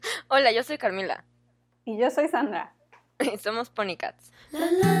Hola, yo soy Carmila. Y yo soy Sandra. Y somos Ponycats.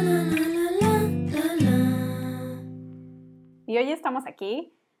 Y hoy estamos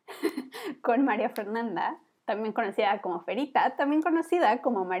aquí con María Fernanda, también conocida como Ferita, también conocida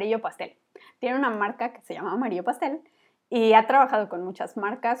como Amarillo Pastel. Tiene una marca que se llama Amarillo Pastel y ha trabajado con muchas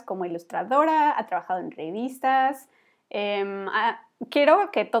marcas como ilustradora, ha trabajado en revistas.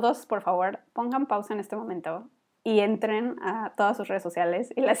 Quiero que todos, por favor, pongan pausa en este momento y entren a todas sus redes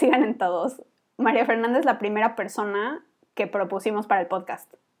sociales y la sigan en todos. María Fernanda es la primera persona que propusimos para el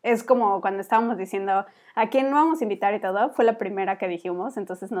podcast. Es como cuando estábamos diciendo a quién vamos a invitar y todo, fue la primera que dijimos,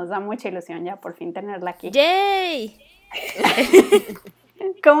 entonces nos da mucha ilusión ya por fin tenerla aquí. ¡Yay!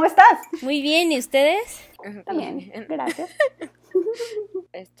 ¿Cómo estás? Muy bien, ¿y ustedes? También, gracias.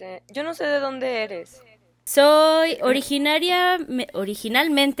 Yo no sé de dónde eres. Soy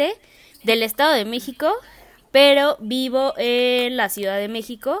originalmente del Estado de México, pero vivo en la Ciudad de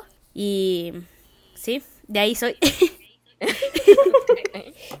México y sí, de ahí soy.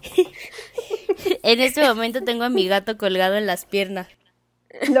 En este momento tengo a mi gato colgado en las piernas.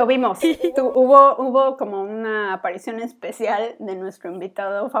 Lo vimos. Hubo como una aparición especial de nuestro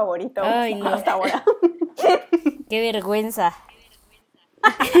invitado favorito. Ay, no. Hasta ahora. ¡Qué vergüenza!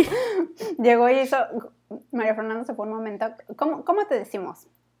 Llegó y hizo... María Fernanda se fue un momento. ¿Cómo te decimos?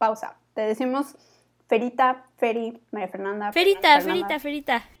 Pausa. Te decimos Ferita, Feri, María Fernanda. Ferita.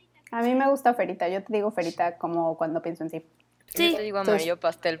 A mí me gusta Ferita. Yo te digo Ferita como cuando pienso en ti. Sí. Yo te digo Amarillo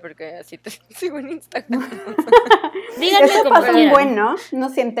Pastel porque así te sigo en Instagram. Díganme Eso como pasa un quieran. buen, ¿no? ¿No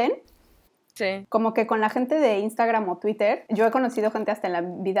sienten? Sí. Como que con la gente de Instagram o Twitter, yo he conocido gente hasta en la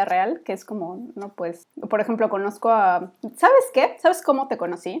vida real que es como, no pues, por ejemplo, conozco a... ¿Sabes qué? ¿Sabes cómo te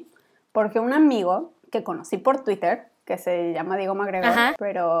conocí? Porque un amigo que conocí por Twitter, que se llama Diego MacGregor, Ajá.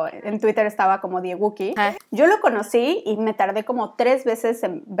 pero en Twitter estaba como Dieguki. Ajá. Yo lo conocí y me tardé como 3 veces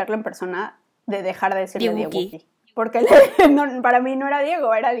en verlo en persona de dejar de decirle Dieguki. Dieguki. Porque para mí no era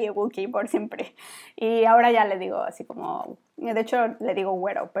Diego, era Dieguki por siempre. Y ahora ya le digo así como... De hecho, le digo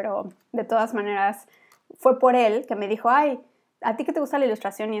güero, pero de todas maneras fue por él que me dijo, ay, a ti que te gusta la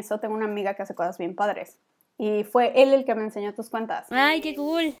ilustración y eso, tengo una amiga que hace cosas bien padres. Y fue él el que me enseñó tus cuentas. ¡Ay, qué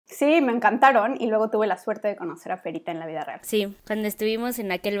cool! Sí, me encantaron y luego tuve la suerte de conocer a Ferita en la vida real. Sí, cuando estuvimos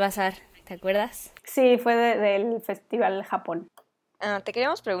en aquel bazar, ¿te acuerdas? Sí, fue del Festival Japón. Te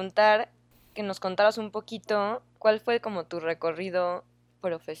queríamos preguntar que nos contaras un poquito cuál fue como tu recorrido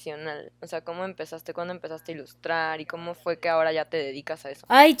profesional. O sea, ¿cómo empezaste? ¿Cuándo empezaste a ilustrar? ¿Y cómo fue que ahora ya te dedicas a eso?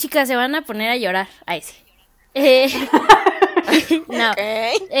 Ay, chicas, se van a poner a llorar. Ay, sí. No.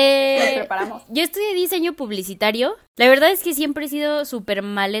 Okay. Nos preparamos. Yo estudié diseño publicitario. La verdad es que siempre he sido súper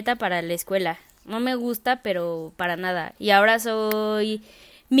maleta para la escuela. No me gusta, pero para nada. Y ahora soy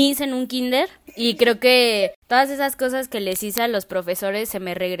Miss en un kinder. Y creo que todas esas cosas que les hice a los profesores se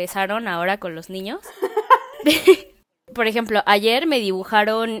me regresaron ahora con los niños. Por ejemplo, ayer me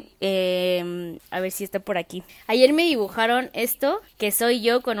dibujaron, a ver si está por aquí. Ayer me dibujaron esto, que soy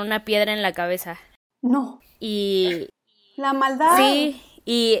yo con una piedra en la cabeza. No, Y la maldad. sí,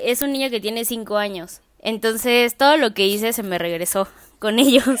 y es un niño que tiene 5 años. Entonces, todo lo que hice se me regresó con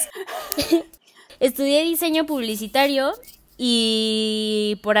ellos. Estudié diseño publicitario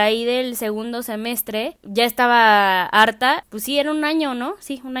y por ahí del segundo semestre ya estaba harta. Pues sí, era un año, ¿no?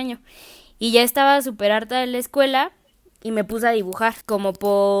 Sí, un año. Y ya estaba súper harta de la escuela y me puse a dibujar como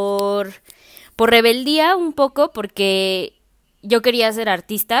por rebeldía un poco, porque yo quería ser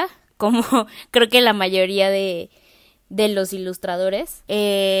artista, como creo que la mayoría de los ilustradores.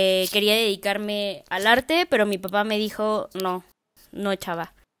 Quería dedicarme al arte, pero mi papá me dijo, no,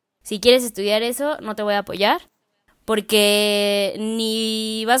 chava. Si quieres estudiar eso, no te voy a apoyar, porque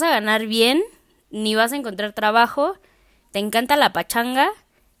ni vas a ganar bien, ni vas a encontrar trabajo, te encanta la pachanga,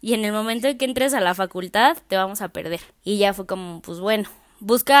 y en el momento en que entres a la facultad, te vamos a perder. Y ya fue como, pues bueno,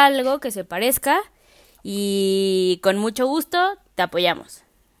 busca algo que se parezca, y con mucho gusto te apoyamos.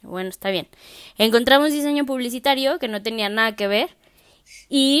 Bueno, está bien. Encontramos diseño publicitario que no tenía nada que ver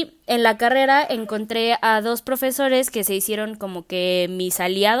y en la carrera encontré a 2 profesores que se hicieron como que mis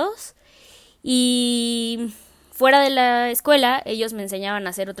aliados y fuera de la escuela ellos me enseñaban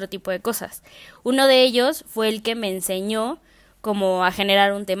a hacer otro tipo de cosas. Uno de ellos fue el que me enseñó como a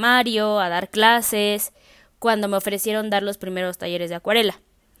generar un temario, a dar clases, cuando me ofrecieron dar los primeros talleres de acuarela.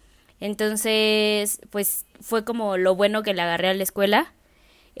 Entonces, pues fue como lo bueno que le agarré a la escuela.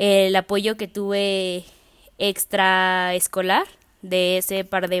 El apoyo que tuve extraescolar de ese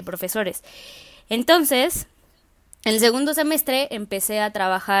par de profesores. Entonces, el segundo semestre empecé a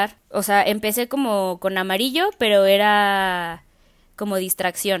trabajar, o sea, empecé como con amarillo, pero era como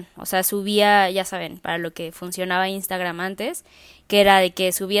distracción. O sea, subía, ya saben, para lo que funcionaba Instagram antes, que era de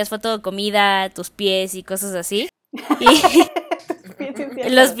que subías foto de comida, tus pies y cosas así. Y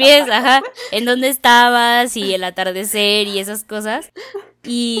los pies, ajá, en dónde estabas y el atardecer y esas cosas.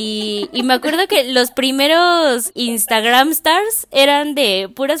 Y me acuerdo que los primeros Instagram stars eran de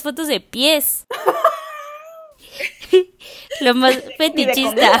puras fotos de pies. Lo más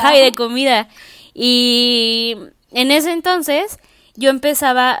fetichista, ajá, y de comida. Y en ese entonces yo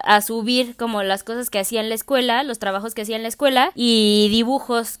empezaba a subir como las cosas que hacía en la escuela, los trabajos que hacía en la escuela y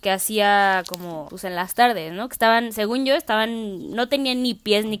dibujos que hacía como pues en las tardes, ¿no? Que estaban, según yo, no tenían ni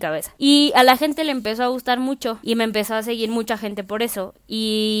pies ni cabeza. Y a la gente le empezó a gustar mucho y me empezó a seguir mucha gente por eso.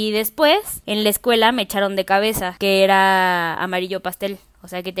 Y después en la escuela me echaron de cabeza, que era amarillo pastel. O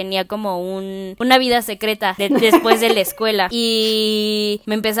sea, que tenía como una vida secreta después de la escuela. Y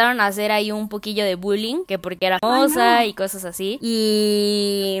me empezaron a hacer ahí un poquillo de bullying, que porque era famosa y cosas así.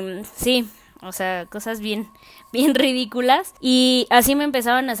 Y sí, o sea, cosas bien ridículas. Y así me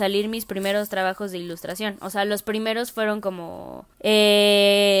empezaban a salir mis primeros trabajos de ilustración. O sea, los primeros fueron como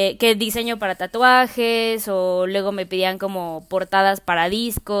que diseño para tatuajes, o luego me pedían como portadas para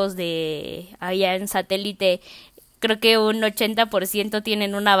discos de allá en Satélite. Creo que un 80%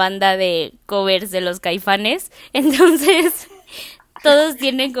 tienen una banda de covers de los Caifanes. Entonces, todos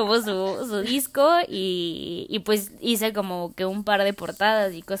tienen como su disco y pues hice como que un par de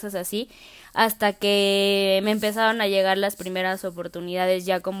portadas y cosas así. Hasta que me empezaron a llegar las primeras oportunidades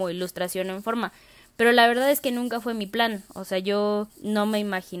ya como ilustración en forma. Pero la verdad es que nunca fue mi plan. O sea, yo no me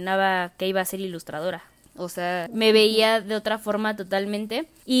imaginaba que iba a ser ilustradora. O sea, me veía de otra forma totalmente.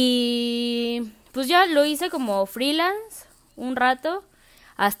 Y pues ya lo hice como freelance un rato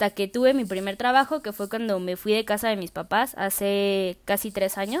hasta que tuve mi primer trabajo, que fue cuando me fui de casa de mis papás hace casi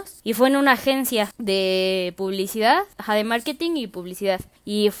 3 años. Y fue en una agencia de publicidad, de marketing y publicidad.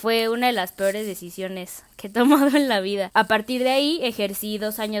 Y fue una de las peores decisiones que he tomado en la vida. A partir de ahí ejercí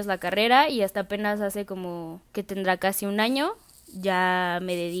 2 años la carrera y hasta apenas hace como que tendrá casi un año ya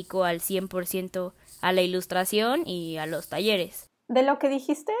me dedico al 100% a la ilustración y a los talleres. De lo que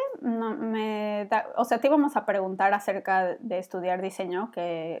dijiste, o sea, te íbamos a preguntar acerca de estudiar diseño,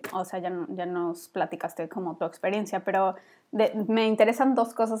 que, o sea, ya nos platicaste como tu experiencia, pero me interesan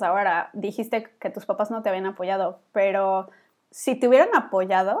 2 cosas ahora. Dijiste que tus papás no te habían apoyado, pero si te hubieran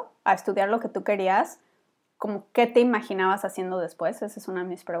apoyado a estudiar lo que tú querías, ¿como qué te imaginabas haciendo después? Esa es una de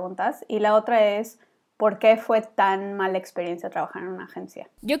mis preguntas. Y la otra es, ¿por qué fue tan mala experiencia trabajar en una agencia?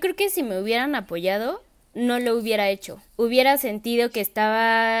 Yo creo que si me hubieran apoyado, no lo hubiera hecho. Hubiera sentido que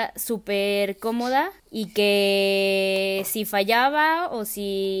estaba súper cómoda y que si fallaba o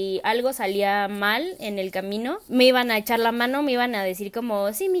si algo salía mal en el camino, me iban a echar la mano, me iban a decir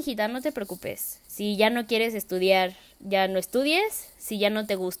como, sí, mijita, no te preocupes. Si ya no quieres estudiar, ya no estudies. Si ya no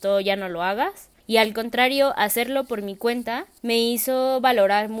te gustó, ya no lo hagas. Y al contrario, hacerlo por mi cuenta me hizo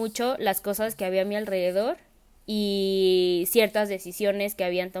valorar mucho las cosas que había a mi alrededor y ciertas decisiones que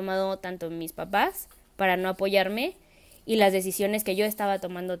habían tomado tanto mis papás para no apoyarme y las decisiones que yo estaba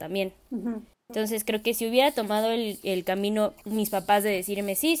tomando también. Uh-huh. Entonces creo que si hubiera tomado el camino mis papás de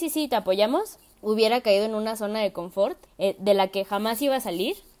decirme sí, te apoyamos, hubiera caído en una zona de confort de la que jamás iba a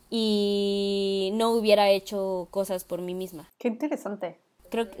salir y no hubiera hecho cosas por mí misma. Qué interesante.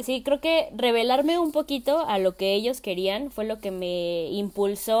 Creo que revelarme un poquito a lo que ellos querían fue lo que me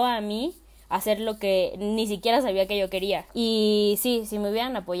impulsó a mí hacer lo que ni siquiera sabía que yo quería. Y sí, si me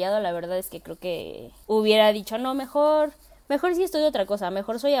hubieran apoyado, la verdad es que creo que hubiera dicho, no, mejor sí estudio otra cosa,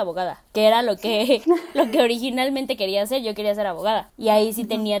 mejor soy abogada, que era lo que originalmente quería hacer. Yo quería ser abogada y ahí sí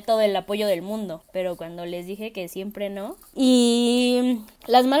tenía todo el apoyo del mundo, pero cuando les dije que siempre no. Y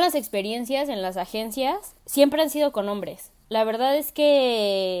las malas experiencias en las agencias siempre han sido con hombres. La verdad es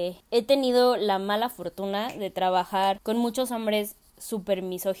que he tenido la mala fortuna de trabajar con muchos hombres súper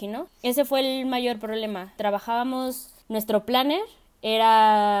misógino. Ese fue el mayor problema. Nuestro planner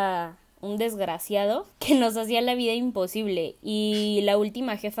era un desgraciado que nos hacía la vida imposible y la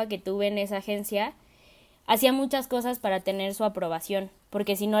última jefa que tuve en esa agencia hacía muchas cosas para tener su aprobación,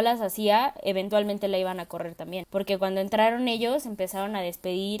 porque si no las hacía, eventualmente la iban a correr también, porque cuando entraron ellos empezaron a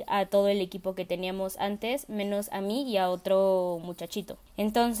despedir a todo el equipo que teníamos antes, menos a mí y a otro muchachito.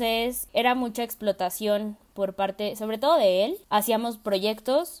 Entonces era mucha explotación por parte, sobre todo de él. Hacíamos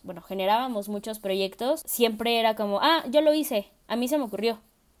proyectos, generábamos muchos proyectos, siempre era como, yo lo hice, a mí se me ocurrió,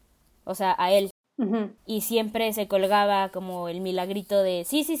 o sea, a él. Uh-huh. Y siempre se colgaba como el milagrito de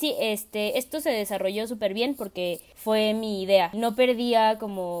sí, esto se desarrolló súper bien porque fue mi idea. No perdía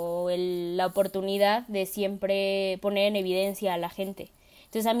como la oportunidad de siempre poner en evidencia a la gente.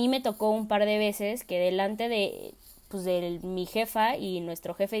 Entonces a mí me tocó un par de veces que delante de pues de mi jefa y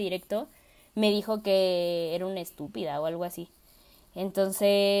nuestro jefe directo me dijo que era una estúpida o algo así.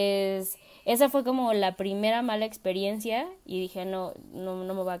 Entonces, esa fue como la primera mala experiencia y dije, no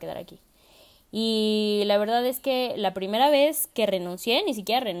me voy a quedar aquí. Y la verdad es que la primera vez que renuncié, ni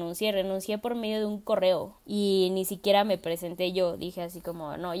siquiera renuncié por medio de un correo y ni siquiera me presenté yo. Dije así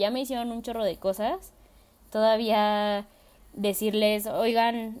como, no, ya me hicieron un chorro de cosas, todavía decirles,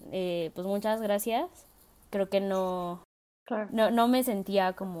 oigan, pues muchas gracias, creo que Claro. no me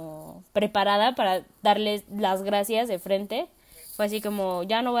sentía como preparada para darles las gracias de frente. Fue así como,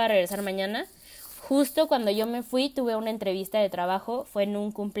 ya no voy a regresar mañana. Justo cuando yo me fui, tuve una entrevista de trabajo, fue en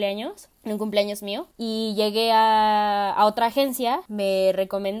un cumpleaños mío, y llegué a otra agencia, me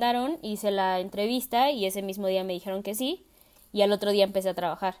recomendaron, hice la entrevista y ese mismo día me dijeron que sí, y al otro día empecé a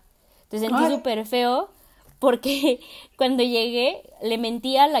trabajar. Entonces sentí súper feo porque cuando llegué le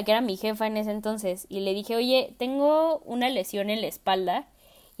mentí a la que era mi jefa en ese entonces y le dije, oye, tengo una lesión en la espalda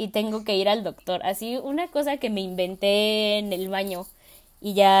y tengo que ir al doctor. Así, una cosa que me inventé en el baño.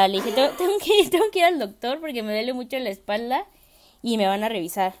 Y ya le dije, tengo que ir al doctor porque me duele mucho la espalda y me van a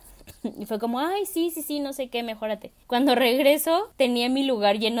revisar. Y fue como, ay, sí, no sé qué, mejórate. Cuando regreso, tenía mi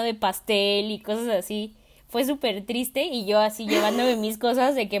lugar lleno de pastel y cosas así. Fue súper triste y yo así llevándome mis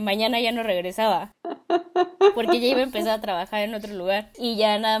cosas de que mañana ya no regresaba. Porque ya iba a empezar a trabajar en otro lugar. Y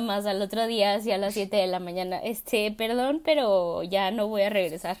ya nada más al otro día, hacia las 7 de la mañana, perdón, pero ya no voy a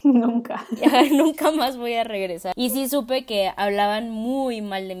regresar. Nunca. Ya nunca más voy a regresar. Y sí supe que hablaban muy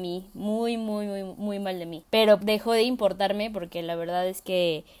mal de mí, muy mal de mí. Pero dejó de importarme porque la verdad es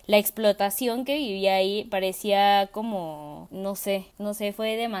que la explotación que vivía ahí parecía como, no sé,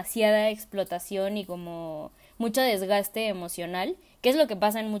 fue demasiada explotación y como mucho desgaste emocional, que es lo que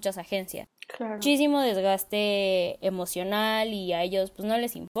pasa en muchas agencias. Claro. Muchísimo desgaste emocional y a ellos pues no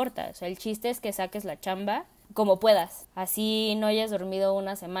les importa. O sea, el chiste es que saques la chamba como puedas. Así no hayas dormido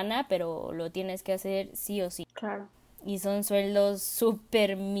una semana, pero lo tienes que hacer sí o sí. Claro. Y son sueldos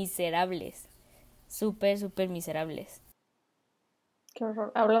súper miserables. Súper miserables. Qué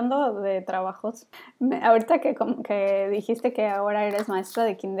horror. Hablando de trabajos, ahorita que dijiste que ahora eres maestra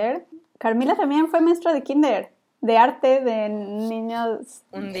de kinder, Carmila también fue maestra de kinder. De arte de niños.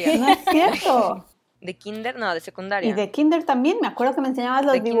 Un día. No es cierto. ¿De kinder? No, de secundaria. Y de kinder también. Me acuerdo que me enseñabas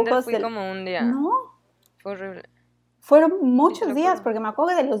los de dibujos. Kinder fui como un día. No. Fue horrible. Fueron muchos Sí, días, porque me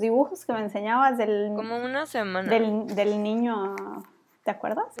acuerdo de los dibujos que me enseñabas como una semana. del niño. ¿Te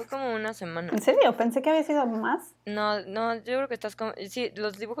acuerdas? Fue como una semana. ¿En serio? Pensé que había sido más. No, yo creo que estás como... Sí,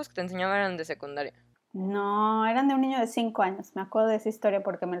 los dibujos que te enseñaba eran de secundaria. No, eran de un niño de 5 años. Me acuerdo de esa historia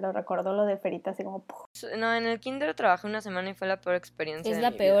porque me lo recordó lo de Ferita, así como... ¡puf! No, en el kinder trabajé una semana y fue la peor experiencia Es de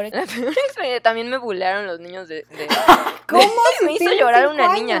la mi peor vida. La peor experiencia. También me bulearon los niños de... ¿Cómo? Me hizo ¿Tienes llorar 5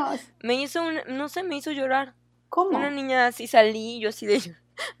 una niña. años? No sé, me hizo llorar. ¿Cómo? Una niña así salí, yo así de...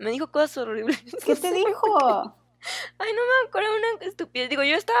 Me dijo cosas horribles. ¿Qué te dijo? Ay, no me acuerdo, una estupidez. Digo,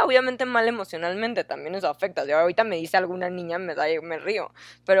 yo estaba obviamente mal emocionalmente, también eso afecta. Si ahorita me dice alguna niña, me río.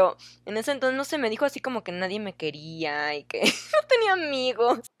 Pero en ese entonces, no sé, me dijo así como que nadie me quería y que no tenía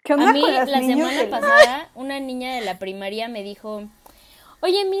amigos. ¿Qué onda A mí con las la niñas semana del- pasada una niña de la primaria me dijo,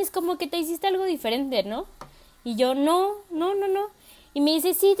 oye Miss, como que te hiciste algo diferente, ¿no? Y yo, no. Y me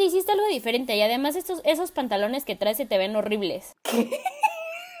dice, sí, te hiciste algo diferente y además esos pantalones que traes se te ven horribles.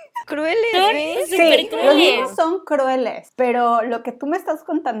 Crueles, Son ¿ves? súper Sí, crueles. los niños son crueles, pero lo que tú me estás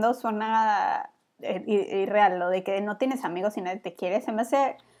contando suena irreal, lo de que no tienes amigos y nadie te quiere, se me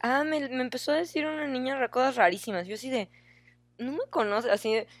hace... Ah, me empezó a decir una niña cosas rarísimas. Yo así de, no me conoce,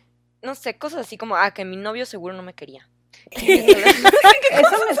 así de, no sé, cosas así como, que mi novio seguro no me quería.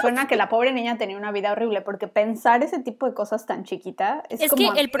 Eso me suena que la pobre niña tenía una vida horrible, porque pensar ese tipo de cosas tan chiquita es Es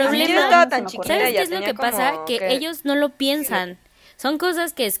como... que el a mí problema- no estaba se tan me chiquita, ocurrió. ¿Sabes ella qué es lo tenía que pasa? como Que que- ellos no lo piensan. Son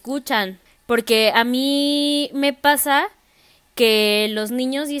cosas que escuchan. Porque a mí me pasa que los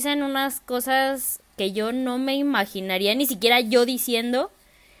niños dicen unas cosas que yo no me imaginaría, ni siquiera yo diciendo.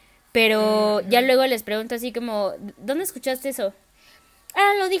 Pero ya luego les pregunto así como, ¿dónde escuchaste eso?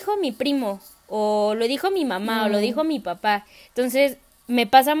 Ah, lo dijo mi primo, o lo dijo mi mamá, o lo dijo mi papá. Entonces, me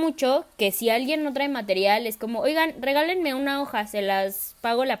pasa mucho que si alguien no trae material, es como, oigan, regálenme una hoja, se las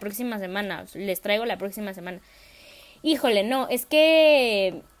pago la próxima semana, les traigo la próxima semana. Híjole, no, es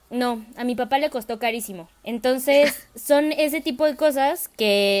que... No, a mi papá le costó carísimo. Entonces, son ese tipo de cosas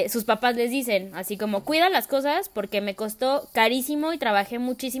que sus papás les dicen, así como, cuida las cosas porque me costó carísimo y trabajé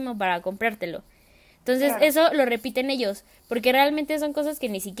muchísimo para comprártelo. Entonces, Claro. eso lo repiten ellos, porque realmente son cosas que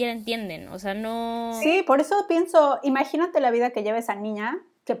ni siquiera entienden, o sea, no... Sí, por eso pienso, imagínate la vida que lleva esa niña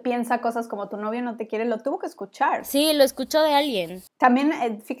que piensa cosas como tu novio no te quiere, lo tuvo que escuchar. Sí, lo escuchó de alguien. También,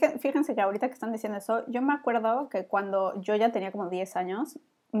 fíjense que ahorita que están diciendo eso, yo me acuerdo que cuando yo ya tenía como 10 años,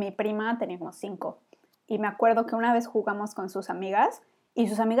 mi prima tenía como 5. Y me acuerdo que una vez jugamos con sus amigas y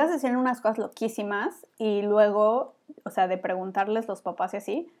sus amigas decían unas cosas loquísimas y luego, o sea, de preguntarles los papás y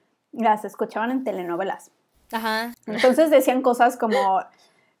así, las escuchaban en telenovelas. Ajá. Entonces decían cosas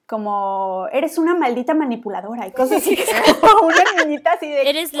como eres una maldita manipuladora y cosas así, como una niñita así de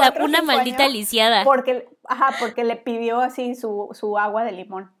eres una maldita lisiada. Porque le pidió así su agua de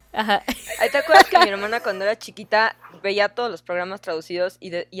limón. Ajá. ¿Ahí te acuerdas que mi hermana cuando era chiquita veía todos los programas traducidos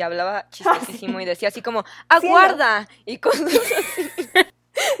y hablaba chistosísimo y decía así como ¡aguarda! Y cosas así.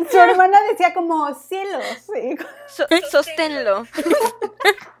 Su hermana decía como ¡cielos! Sí. Sosténlo.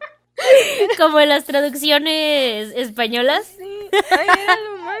 Como en las traducciones españolas. Sí, ay, era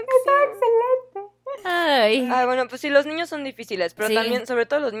lo máximo. Está excelente. Ay. Bueno, pues sí, los niños son difíciles, pero Sí. también, sobre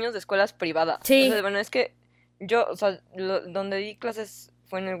todo los niños de escuelas privadas. Sí. O sea, bueno, es que yo, o sea, donde di clases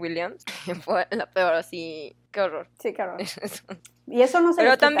fue en el Williams, que fue la peor, así, qué horror. Sí, claro. Y eso no se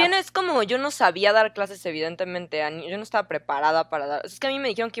Pero les quita. también es como, yo no sabía dar clases, evidentemente, yo no estaba preparada para dar, es que a mí me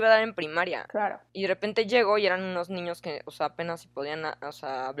dijeron que iba a dar en primaria. Claro. Y de repente llego y eran unos niños que, o sea, apenas si podían, o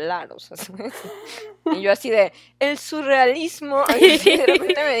sea, hablar, o sea, ¿sabes? Y yo así de, el surrealismo, y de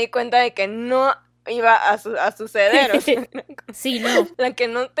repente me di cuenta de que no iba a suceder, o sea, Sí, no. la que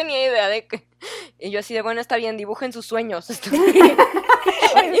no tenía idea de que, y yo así de, bueno, está bien, dibujen sus sueños,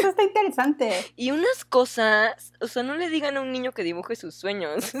 Oye, eso está interesante. y unas cosas, o sea, no le digan a un niño que dibuje sus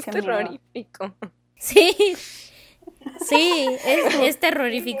sueños, es Qué miedo. terrorífico. Sí. Sí, es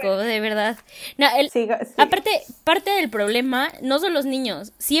terrorífico, de verdad. No, Sí. Aparte, parte del problema no son los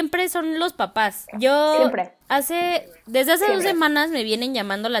niños, siempre son los papás. Yo Siempre. desde hace 2 Siempre. semanas me vienen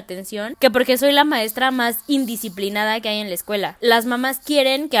llamando la atención que porque soy la maestra más indisciplinada que hay en la escuela. Las mamás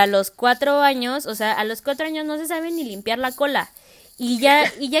quieren que a los 4 años, o sea, a los 4 años no se sabe ni limpiar la cola. Y ya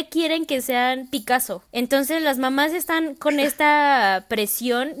quieren que sean Picasso. Entonces las mamás están con esta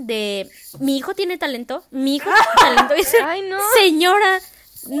presión de mi hijo tiene talento, mi hijo tiene talento. Y dice, Ay, no. señora,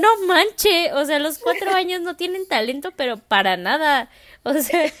 no manche, o sea, los 4 años no tienen talento, pero para nada. O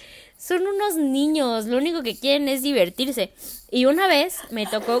sea, son unos niños, lo único que quieren es divertirse. Y una vez me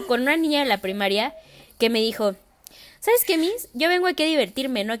tocó con una niña de la primaria que me dijo, ¿sabes qué, Miss? Yo vengo aquí a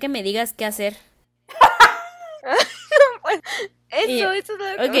divertirme, no a que me digas qué hacer. Eso es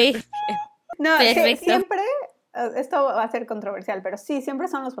lo Ok. que... No, Perfecto. siempre, esto va a ser controversial, pero sí, siempre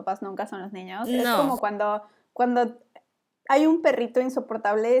son los papás, nunca son los niños. Es No. como cuando hay un perrito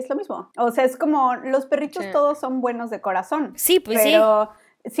insoportable, es lo mismo. O sea, es como los perritos Sí. todos son buenos de corazón. Sí, pues pero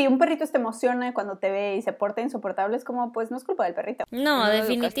si un perrito te emociona cuando te ve y se porta insoportable, es como, pues no es culpa del perrito. sí. No, No,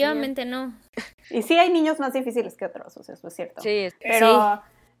 definitivamente no. Y sí hay niños más difíciles que otros, o sea, eso es cierto. Sí,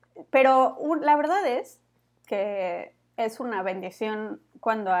 Pero la verdad es que es una bendición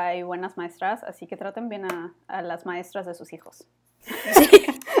cuando hay buenas maestras, así que traten bien a las maestras de sus hijos.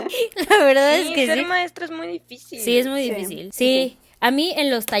 La verdad sí, es que ser sí. maestra es muy difícil. Sí, es muy Sí, difícil. sí. Sí, a mí en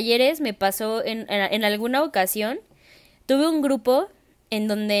los talleres me pasó en alguna ocasión, tuve un grupo en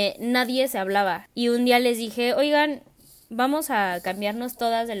donde nadie se hablaba y un día les dije, oigan, vamos a cambiarnos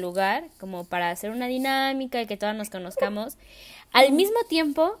todas del lugar como para hacer una dinámica y que todas nos conozcamos. Al mismo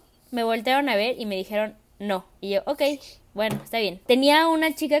tiempo me voltearon a ver y me dijeron no. Y yo, ok, bueno, está bien. Tenía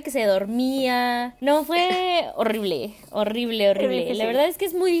una chica que se dormía. No, fue horrible, horrible, horrible. difícil. La verdad es que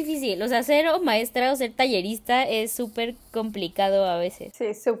es muy difícil. O sea, ser o maestra o ser tallerista es súper complicado a veces.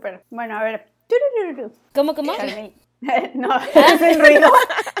 Sí, súper. Bueno, a ver. ¿Cómo? Charlie. No, es el ruido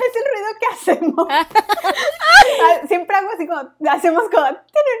que hacemos. Siempre hago así como, hacemos como,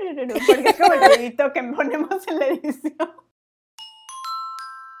 porque es como el ruidito que ponemos en la edición.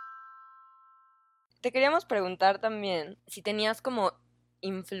 Te queríamos preguntar también si tenías como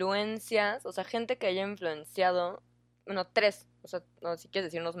influencias, o sea, gente que haya influenciado, bueno, 3, o sea, no, si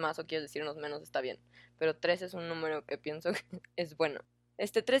quieres decirnos más o quieres decirnos menos, está bien, pero 3 es un número que pienso que es bueno.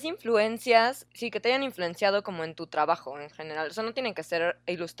 3 influencias, sí, que te hayan influenciado como en tu trabajo en general, o sea, no tienen que ser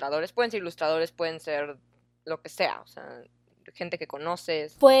ilustradores, pueden ser lo que sea, o sea, gente que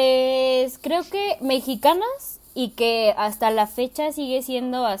conoces. Pues creo que mexicanas y que hasta la fecha sigue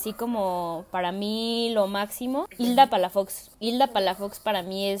siendo así como para mí lo máximo. Hilda Palafox. Hilda Palafox para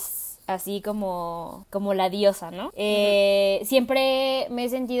mí es así como la diosa, ¿no? Siempre me he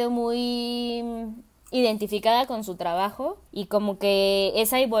sentido muy identificada con su trabajo y como que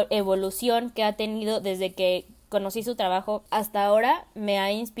esa evolución que ha tenido desde que conocí su trabajo hasta ahora me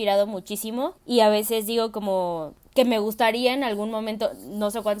ha inspirado muchísimo y a veces digo como que me gustaría en algún momento,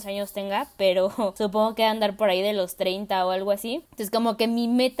 no sé cuántos años tenga, pero supongo que andar por ahí de los 30 o algo así. Entonces como que mi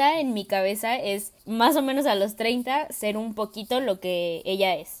meta en mi cabeza es más o menos a los 30 ser un poquito lo que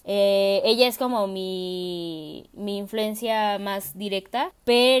ella es. Ella es como mi influencia más directa,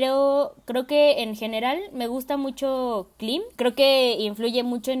 pero creo que en general me gusta mucho Klim. Creo que influye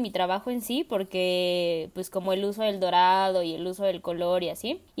mucho en mi trabajo en sí, porque pues como el uso del dorado y el uso del color y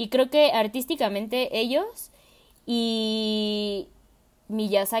así. Y creo que artísticamente ellos y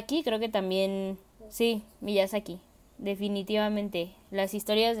Miyazaki, creo que también, sí, Miyazaki, definitivamente, las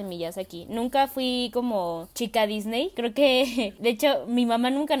historias de Miyazaki. Nunca fui como chica Disney, creo que, de hecho, mi mamá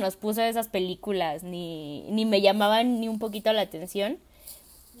nunca nos puso esas películas, ni me llamaban ni un poquito la atención.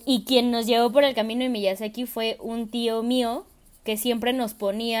 Y quien nos llevó por el camino de Miyazaki fue un tío mío, que siempre nos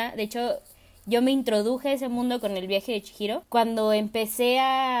ponía, de hecho, yo me introduje a ese mundo con el viaje de Chihiro. Cuando empecé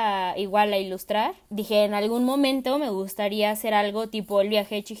a ilustrar, dije, en algún momento me gustaría hacer algo tipo el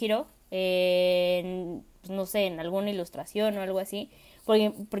viaje de Chihiro, no sé, en alguna ilustración o algo así,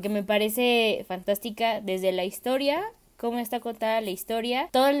 porque me parece fantástica desde la historia, cómo está contada la historia,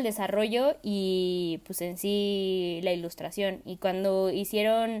 todo el desarrollo y pues en sí la ilustración. Y cuando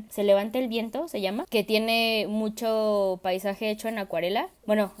hicieron Se levanta el viento, se llama, que tiene mucho paisaje hecho en acuarela.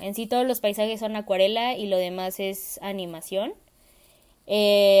 Bueno, en sí todos los paisajes son acuarela y lo demás es animación.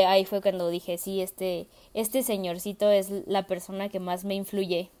 Ahí fue cuando dije, sí, este señorcito es la persona que más me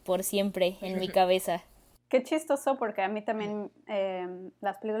influye por siempre en mi cabeza. Qué chistoso, porque a mí también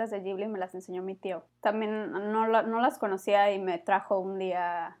las películas de Ghibli me las enseñó mi tío. También no las conocía y me trajo un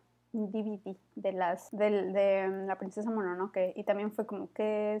día un DVD de la princesa Mononoke, y también fue como,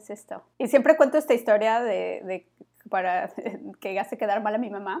 ¿qué es esto? Y siempre cuento esta historia para que hace quedar mal a mi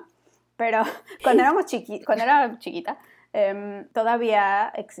mamá, pero cuando era chiquita,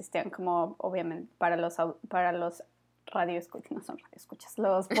 todavía existían como, obviamente, para los no son radioescuchas,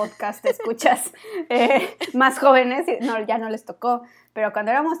 los podcast escuchas más jóvenes, ya no les tocó, pero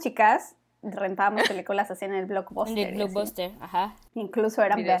cuando éramos chicas rentábamos películas así en el Blockbuster. En el Blockbuster, ajá. Incluso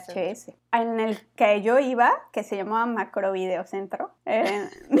eran VHS. En el que yo iba, que se llamaba Macro Videocentro,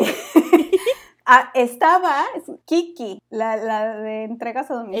 estaba Kiki, la de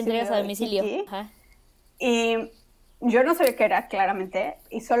entregas a domicilio. Entregas a domicilio, Kiki, ajá. Y yo no sabía qué era, claramente,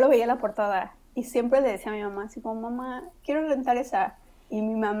 y solo veía la portada. Y siempre le decía a mi mamá, así como, mamá, quiero rentar esa. Y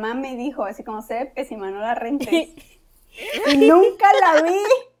mi mamá me dijo, así como, se ve pésima, no la rentes. Y nunca la vi.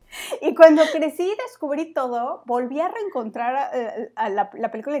 Y cuando crecí y descubrí todo, volví a reencontrar a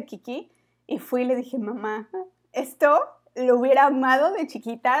la película de Kiki. Y fui y le dije, mamá, esto lo hubiera amado de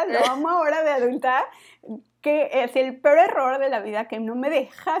chiquita, lo amo ahora de adulta. Que es el peor error de la vida, que no me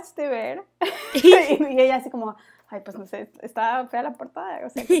dejaste ver. Y ella así como, ay, pues no sé, está fea la portada, o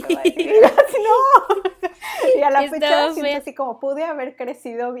sea, ¿qué te va a decir? Y yo así, no. Y a la fecha siento así como, pude haber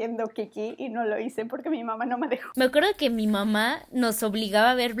crecido viendo Kiki y no lo hice porque mi mamá no me dejó. Me acuerdo que mi mamá nos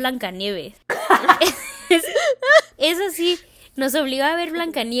obligaba a ver Blancanieves. Eso sí, nos obligaba a ver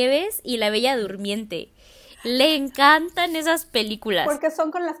Blancanieves y La Bella Durmiente. Le encantan esas películas. Porque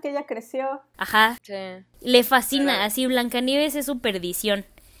son con las que ella creció. Ajá. Sí. Le fascina, así Blancanieves es su perdición.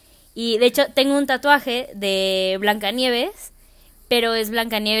 Y de hecho tengo un tatuaje de Blancanieves, pero es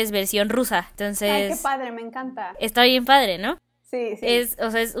Blancanieves versión rusa. Entonces, ay, qué padre, me encanta. Está bien padre, ¿no? Sí, sí. Es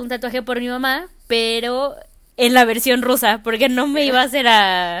un tatuaje por mi mamá, pero en la versión rusa, porque no me iba a hacer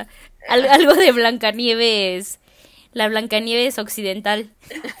algo de Blancanieves, la Blancanieves occidental.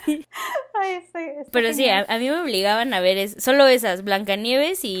 Ay, sí, pero sí, a mí me obligaban a ver solo esas,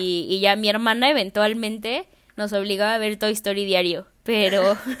 Blancanieves, y ya mi hermana eventualmente nos obligaba a ver Toy Story diario,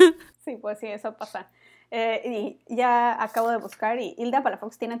 pero... Sí, pues sí, eso pasa. Y ya acabo de buscar y Hilda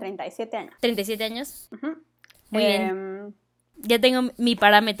Palafox tiene 37 años. ¿37 años? Uh-huh. Muy bien. Ya tengo mi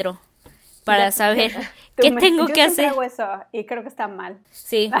parámetro para saber qué tengo que hacer. Yo siempre hago eso y creo que está mal.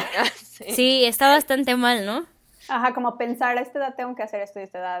 Sí. Sí, está bastante mal, ¿no? Ajá, como pensar, a esta edad tengo que hacer esto y a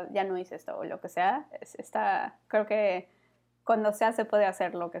esta edad ya no hice esto o lo que sea. Creo que cuando sea se puede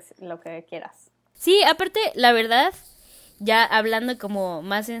hacer lo que quieras. Sí, aparte, la verdad, ya hablando como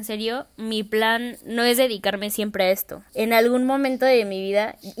más en serio, mi plan no es dedicarme siempre a esto. En algún momento de mi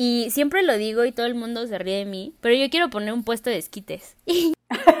vida, y siempre lo digo y todo el mundo se ríe de mí, pero yo quiero poner un puesto de esquites.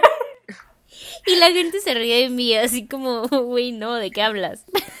 Y la gente se ríe de mí, así como, güey, no, ¿de qué hablas?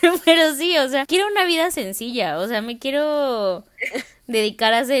 Pero sí, o sea, quiero una vida sencilla, o sea, me quiero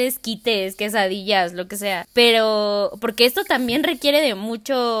dedicar a hacer esquites, quesadillas, lo que sea. Pero, porque esto también requiere de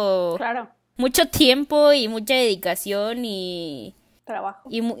mucho... Claro. Mucho tiempo y mucha dedicación y... trabajo.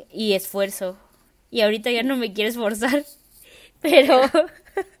 Y esfuerzo. Y ahorita ya no me quiero esforzar. Pero...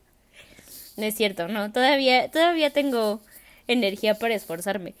 No es cierto, no, todavía tengo energía para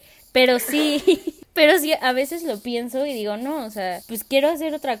esforzarme. Pero sí, a veces lo pienso y digo, no, o sea, pues quiero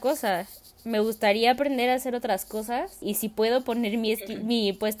hacer otra cosa. Me gustaría aprender a hacer otras cosas y si puedo poner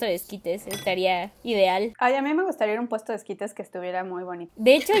mi puesto de esquites estaría ideal. Ay, a mí me gustaría un puesto de esquites que estuviera muy bonito.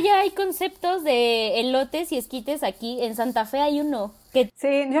 De hecho, ya hay conceptos de elotes y esquites aquí. En Santa Fe hay uno que...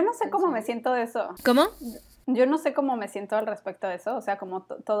 Sí, yo no sé cómo me siento de eso. ¿Cómo? Yo no sé cómo me siento al respecto de eso, o sea, como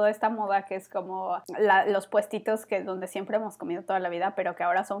toda esta moda que es como los puestitos que donde siempre hemos comido toda la vida, pero que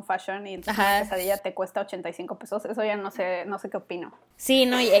ahora son fashion y una quesadilla te cuesta 85 pesos, eso ya no sé qué opino. Sí,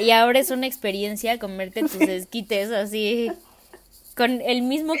 no, y ahora es una experiencia comerte tus esquites así, con el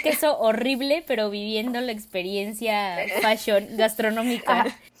mismo queso horrible, pero viviendo la experiencia fashion gastronómica.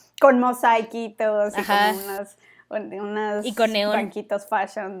 Ajá. Con mosaiquitos y como unas y con neón. Banquitos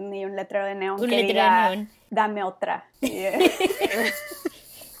fashion y un letrero de neón que diga, de neón. Dame otra.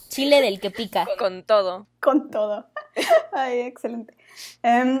 Chile del que pica. Con todo. Con todo. Ay, excelente.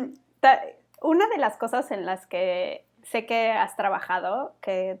 Una de las cosas en las que sé que has trabajado,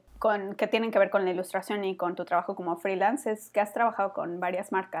 que tienen que ver con la ilustración y con tu trabajo como freelance, es que has trabajado con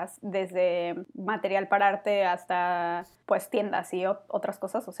varias marcas, desde material para arte hasta pues tiendas y otras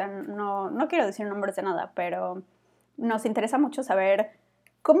cosas. O sea, no quiero decir nombres de nada, pero nos interesa mucho saber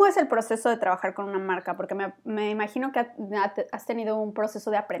cómo es el proceso de trabajar con una marca, porque me imagino que has tenido un proceso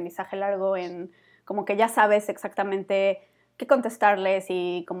de aprendizaje largo en como que ya sabes exactamente qué contestarles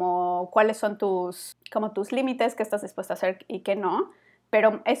y como cuáles son tus límites, qué estás dispuesta a hacer y qué no.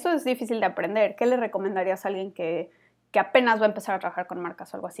 Pero eso es difícil de aprender. ¿Qué le recomendarías a alguien que apenas va a empezar a trabajar con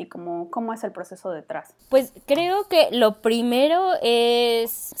marcas o algo así? ¿Cómo es el proceso detrás? Pues creo que lo primero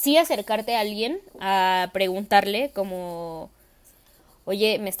es sí acercarte a alguien a preguntarle como...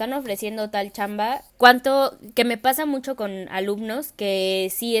 Oye, me están ofreciendo tal chamba, que me pasa mucho con alumnos que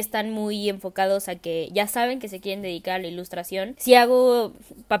sí están muy enfocados a que ya saben que se quieren dedicar a la ilustración. Si hago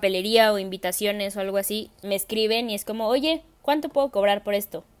papelería o invitaciones o algo así, me escriben y es como, oye, ¿cuánto puedo cobrar por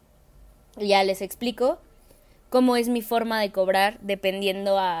esto? Y ya les explico cómo es mi forma de cobrar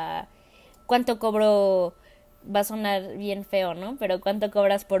dependiendo a cuánto cobro, va a sonar bien feo, ¿no? Pero cuánto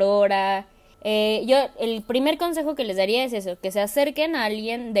cobras por hora. El primer consejo que les daría es eso, que se acerquen a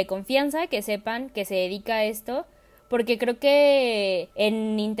alguien de confianza, que sepan que se dedica a esto, porque creo que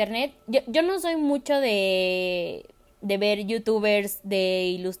en internet, yo no soy mucho de ver youtubers de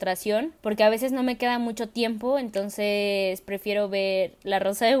ilustración, porque a veces no me queda mucho tiempo, entonces prefiero ver La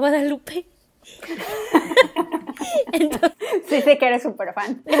Rosa de Guadalupe. Entonces, sí sé que eres súper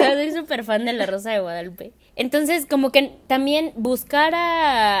fan. Soy súper fan de La Rosa de Guadalupe. Entonces, como que también buscar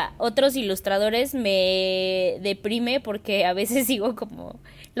a otros ilustradores me deprime porque a veces digo como,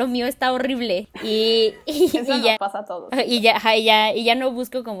 lo mío está horrible. Y eso ya, nos pasa a todos. Y ya no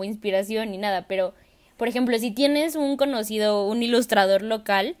busco como inspiración ni nada. Pero, por ejemplo, si tienes un conocido, un ilustrador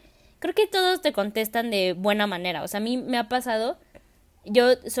local, creo que todos te contestan de buena manera. O sea, a mí me ha pasado... Yo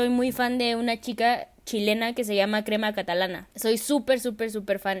soy muy fan de una chica chilena que se llama Crema Catalana. Soy súper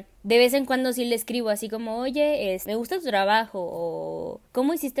fan. De vez en cuando sí le escribo así como, oye, me gusta tu trabajo, o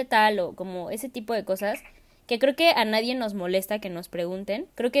 ¿cómo hiciste tal? O como ese tipo de cosas que creo que a nadie nos molesta que nos pregunten.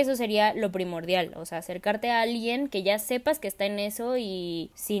 Creo que eso sería lo primordial, o sea, acercarte a alguien que ya sepas que está en eso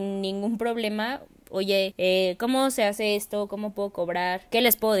y sin ningún problema... Oye, ¿cómo se hace esto? ¿Cómo puedo cobrar? ¿Qué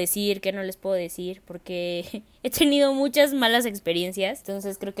les puedo decir? ¿Qué no les puedo decir? Porque he tenido muchas malas experiencias.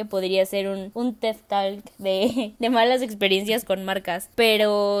 Entonces creo que podría ser un TED Talk de malas experiencias con marcas.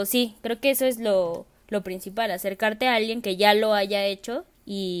 Pero sí, creo que eso es lo principal. Acercarte a alguien que ya lo haya hecho.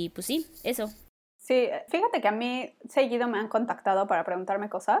 Y pues sí, eso. Sí, fíjate que a mí seguido me han contactado para preguntarme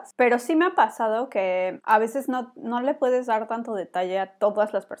cosas, pero sí me ha pasado que a veces no le puedes dar tanto detalle a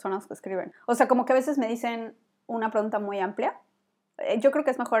todas las personas que escriben. O sea, como que a veces me dicen una pregunta muy amplia. Yo creo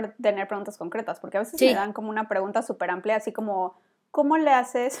que es mejor tener preguntas concretas, porque a veces me dan como una pregunta súper amplia, así como, ¿cómo le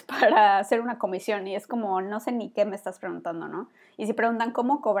haces para hacer una comisión? Y es como, no sé ni qué me estás preguntando, ¿no? Y si preguntan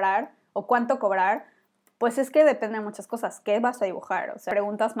cómo cobrar o cuánto cobrar, pues es que depende de muchas cosas. ¿Qué vas a dibujar? O sea,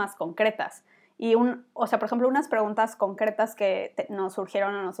 preguntas más concretas. Y por ejemplo, unas preguntas concretas que nos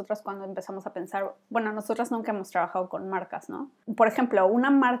surgieron a nosotros cuando empezamos a pensar, bueno, nosotros nunca hemos trabajado con marcas, ¿no? Por ejemplo, una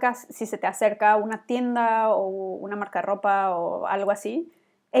marca, si se te acerca una tienda o una marca de ropa o algo así,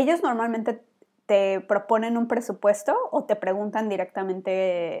 ellos normalmente te proponen un presupuesto o te preguntan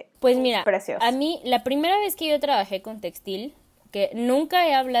directamente pues mira, precios. A mí, la primera vez que yo trabajé con textil, que nunca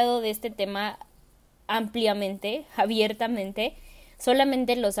he hablado de este tema ampliamente, abiertamente,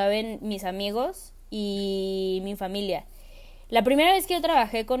 solamente lo saben mis amigos y mi familia. La primera vez que yo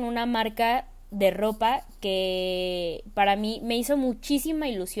trabajé con una marca de ropa que para mí me hizo muchísima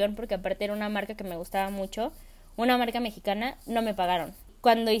ilusión porque aparte era una marca que me gustaba mucho, una marca mexicana. No me pagaron.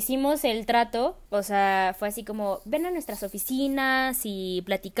 Cuando hicimos el trato, o sea, fue así como, ven a nuestras oficinas y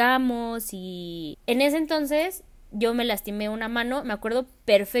platicamos. Y en ese entonces yo me lastimé una mano, me acuerdo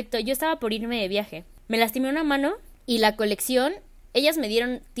perfecto, yo estaba por irme de viaje, me lastimé una mano y la colección, ellas me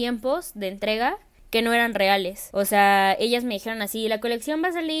dieron tiempos de entrega que no eran reales. O sea, ellas me dijeron así, la colección va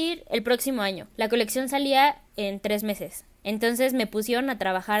a salir el próximo año. La colección salía en 3 meses. Entonces me pusieron a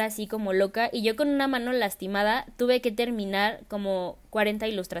trabajar así como loca y yo con una mano lastimada tuve que terminar como 40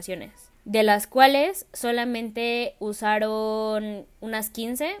 ilustraciones, de las cuales solamente usaron unas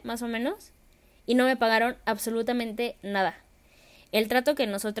 15 más o menos y no me pagaron absolutamente nada. El trato que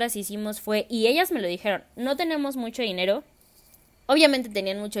nosotras hicimos fue, y ellas me lo dijeron, no tenemos mucho dinero. Obviamente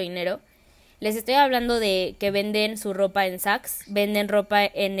tenían mucho dinero. Les estoy hablando de que venden su ropa en Saks, venden ropa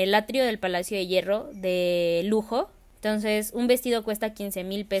en el atrio del Palacio de Hierro de lujo. Entonces, un vestido cuesta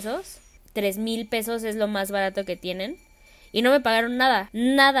 15,000 pesos, 3,000 pesos es lo más barato que tienen. Y no me pagaron nada,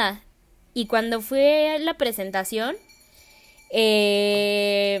 nada. Y cuando fue la presentación,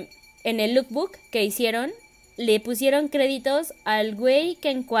 en el lookbook que hicieron, le pusieron créditos al güey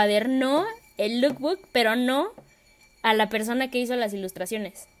que encuadernó el lookbook, pero no a la persona que hizo las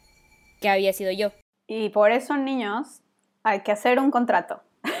ilustraciones, que había sido yo. Y por eso, niños, hay que hacer un contrato.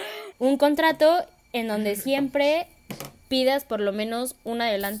 Un contrato en donde siempre pidas por lo menos un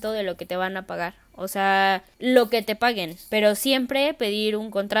adelanto de lo que te van a pagar. O sea, lo que te paguen. Pero siempre pedir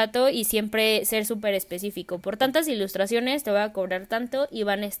un contrato y siempre ser súper específico. Por tantas ilustraciones te voy a cobrar tanto y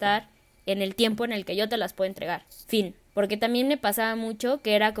van a estar en el tiempo en el que yo te las puedo entregar. Fin. Porque también me pasaba mucho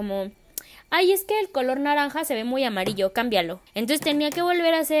que era como, ay, es que el color naranja se ve muy amarillo, cámbialo. Entonces tenía que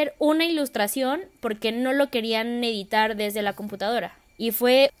volver a hacer una ilustración porque no lo querían editar desde la computadora. Y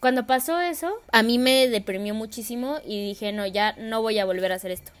fue cuando pasó eso, a mí me deprimió muchísimo y dije, no, ya no voy a volver a hacer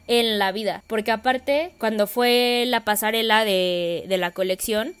esto en la vida. Porque aparte, cuando fue la pasarela de la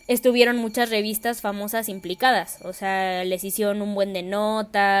colección, estuvieron muchas revistas famosas implicadas. O sea, les hicieron un buen de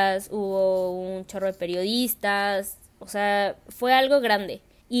notas, hubo un chorro de periodistas. O sea, fue algo grande.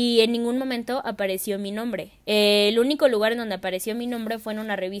 Y en ningún momento apareció mi nombre. El único lugar en donde apareció mi nombre fue en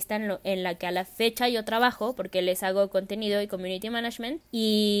una revista en la que a la fecha yo trabajo, porque les hago contenido y community management,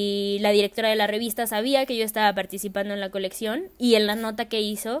 y la directora de la revista sabía que yo estaba participando en la colección, y en la nota que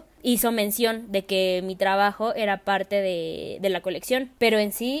hizo mención de que mi trabajo era parte de la colección, pero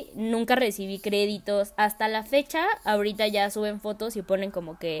en sí nunca recibí créditos hasta la fecha. Ahorita ya suben fotos y ponen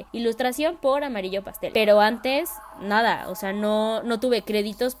como que ilustración por amarillo pastel, pero antes nada, o sea, no tuve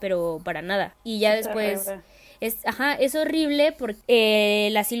créditos, pero para nada. Y ya después es horrible porque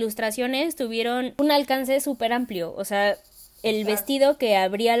las ilustraciones tuvieron un alcance súper amplio. O sea, el vestido que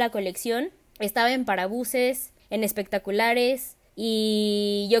abría la colección estaba en parabuses, en espectaculares,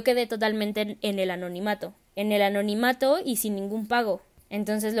 y yo quedé totalmente en el anonimato. En el anonimato y sin ningún pago.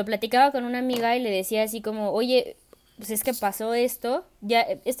 Entonces lo platicaba con una amiga y le decía así como, oye, pues es que pasó esto,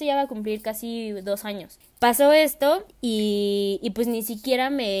 esto ya va a cumplir casi 2 años. Pasó esto y pues ni siquiera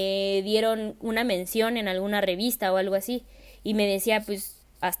me dieron una mención en alguna revista o algo así. Y me decía, pues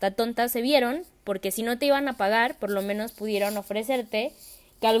hasta tontas se vieron, porque si no te iban a pagar, por lo menos pudieron ofrecerte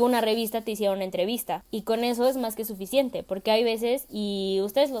que alguna revista te hiciera una entrevista. Y con eso es más que suficiente, porque hay veces, y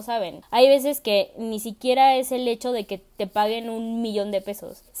ustedes lo saben, hay veces que ni siquiera es el hecho de que te paguen 1,000,000 de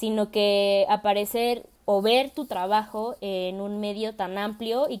pesos, sino que aparecer o ver tu trabajo en un medio tan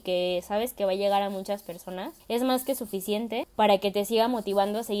amplio y que sabes que va a llegar a muchas personas, es más que suficiente para que te siga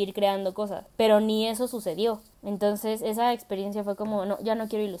motivando a seguir creando cosas. Pero ni eso sucedió. Entonces esa experiencia fue como, no, ya no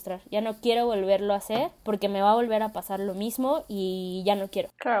quiero ilustrar, ya no quiero volverlo a hacer porque me va a volver a pasar lo mismo y ya no quiero.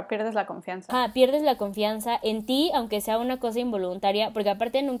 Claro, pierdes la confianza. Pierdes la confianza en ti, aunque sea una cosa involuntaria, porque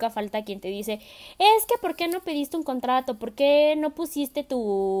aparte nunca falta quien te dice, es que ¿por qué no pediste un contrato? ¿Por qué no pusiste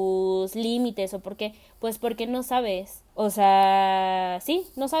tus límites? ¿O por qué? Pues porque no sabes. O sea, sí,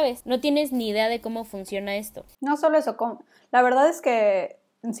 no sabes, no tienes ni idea de cómo funciona esto. No solo eso, la verdad es que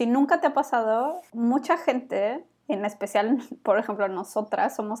si nunca te ha pasado, mucha gente, en especial, por ejemplo,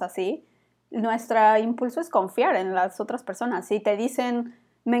 nosotras somos así, nuestro impulso es confiar en las otras personas. Si te dicen,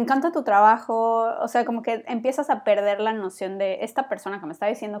 me encanta tu trabajo, o sea, como que empiezas a perder la noción de esta persona que me está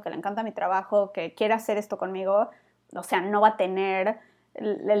diciendo que le encanta mi trabajo, que quiere hacer esto conmigo, o sea, no va a tener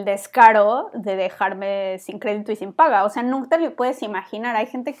el descaro de dejarme sin crédito y sin paga. O sea, nunca te lo puedes imaginar. Hay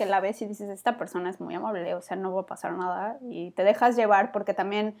gente que la ves y dices, esta persona es muy amable, o sea, no va a pasar nada, y te dejas llevar, porque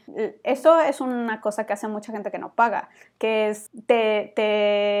también eso es una cosa que hace mucha gente que no paga, que es,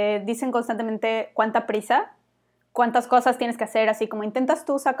 te dicen constantemente cuánta prisa, cuántas cosas tienes que hacer, así como intentas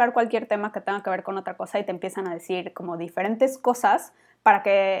tú sacar cualquier tema que tenga que ver con otra cosa y te empiezan a decir como diferentes cosas para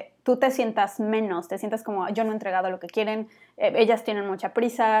que tú te sientas menos, te sientas como yo no he entregado lo que quieren, ellas tienen mucha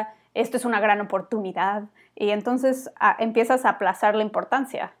prisa, esto es una gran oportunidad y entonces empiezas a aplazar la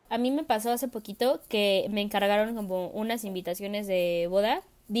importancia. A mí me pasó hace poquito que me encargaron como unas invitaciones de boda,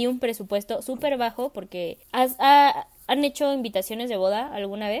 di un presupuesto súper bajo porque ¿han hecho invitaciones de boda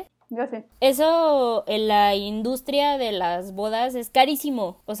alguna vez? Yo sí. Eso en la industria de las bodas es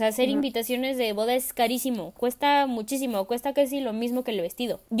carísimo. O sea, hacer invitaciones de boda es carísimo. Cuesta muchísimo. Cuesta casi lo mismo que el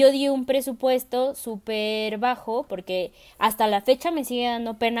vestido. Yo di un presupuesto súper bajo porque hasta la fecha me sigue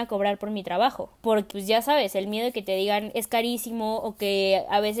dando pena cobrar por mi trabajo. Porque, pues ya sabes, el miedo de que te digan es carísimo o que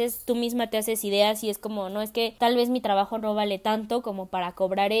a veces tú misma te haces ideas y es como, no, es que tal vez mi trabajo no vale tanto como para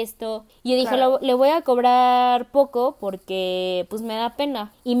cobrar esto. Y yo dije, Claro. le voy a cobrar poco porque pues me da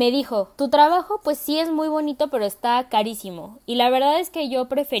pena. Y me dijo, tu trabajo pues sí es muy bonito pero está carísimo y la verdad es que yo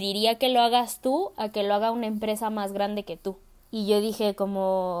preferiría que lo hagas tú a que lo haga una empresa más grande que tú. Y yo dije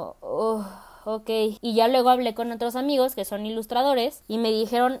como, ok. Y ya luego hablé con otros amigos que son ilustradores y me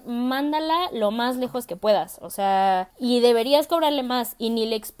dijeron, mándala lo más lejos que puedas, o sea, y deberías cobrarle más y ni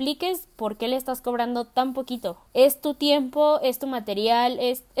le expliques por qué le estás cobrando tan poquito. Es tu tiempo, es tu material,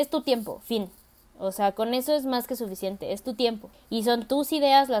 es tu tiempo, fin. O sea, con eso es más que suficiente, es tu tiempo. Y son tus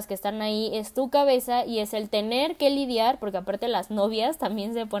ideas las que están ahí, es tu cabeza y es el tener que lidiar, porque aparte las novias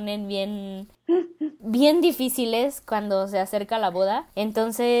también se ponen bien difíciles cuando se acerca la boda.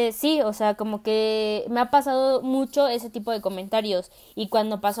 Entonces, sí, o sea, como que me ha pasado mucho ese tipo de comentarios. Y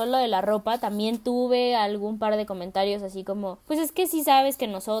cuando pasó lo de la ropa, también tuve algún par de comentarios así como, pues es que sí sabes que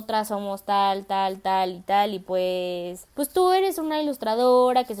nosotras somos tal, tal, tal y tal, y pues tú eres una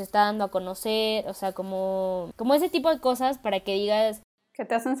ilustradora que se está dando a conocer, o sea, como ese tipo de cosas para que digas, Que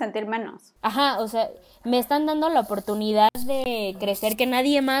te hacen sentir menos. ajá, o sea, me están dando la oportunidad de crecer que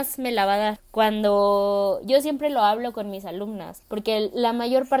nadie más me la va a dar. Cuando yo siempre lo hablo con mis alumnas, porque la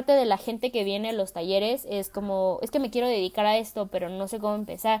mayor parte de la gente que viene a los talleres es como, es que me quiero dedicar a esto, pero no sé cómo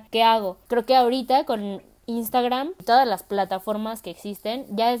empezar. ¿Qué hago? Creo que ahorita con Instagram, todas las plataformas que existen,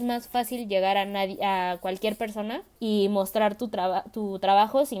 ya es más fácil llegar a cualquier persona y mostrar tu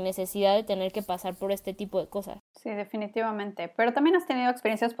trabajo sin necesidad de tener que pasar por este tipo de cosas. Sí, definitivamente. Pero también has tenido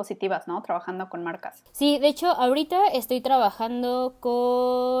experiencias positivas, ¿no? Trabajando con marcas. Sí, de hecho, ahorita estoy trabajando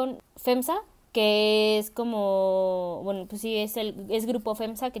con FEMSA, que es como, bueno, pues sí, es Grupo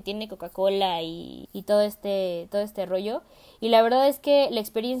FEMSA que tiene Coca-Cola y todo este rollo. Y la verdad es que la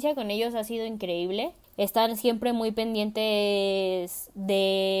experiencia con ellos ha sido increíble. Están siempre muy pendientes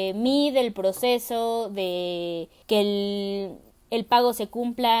de mí, del proceso, de que el pago se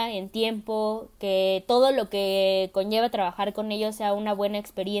cumpla en tiempo, que todo lo que conlleva trabajar con ellos sea una buena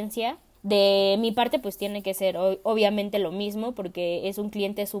experiencia. De mi parte pues tiene que ser obviamente lo mismo porque es un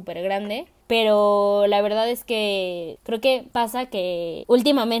cliente súper grande, pero la verdad es que creo que pasa que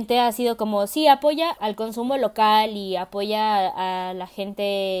últimamente ha sido como sí, apoya al consumo local y apoya a la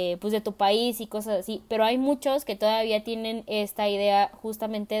gente pues de tu país y cosas así, pero hay muchos que todavía tienen esta idea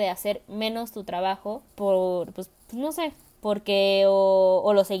justamente de hacer menos tu trabajo por pues no sé, porque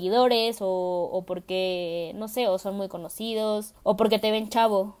o los seguidores o porque, no sé, o son muy conocidos o porque te ven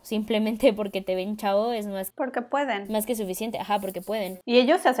chavo, simplemente porque te ven chavo es Porque pueden. más que suficiente, ajá, porque pueden. ¿Y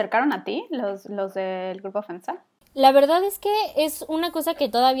ellos se acercaron a ti, los del grupo FEMSA? La verdad es que es una cosa que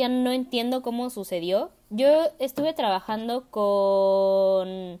todavía no entiendo cómo sucedió. Yo estuve trabajando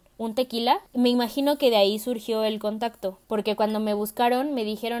con un tequila, me imagino que de ahí surgió el contacto, porque cuando me buscaron me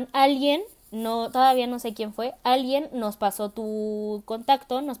dijeron alguien, no, todavía no sé quién fue, alguien nos pasó tu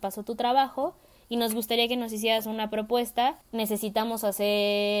contacto, nos pasó tu trabajo y nos gustaría que nos hicieras una propuesta. Necesitamos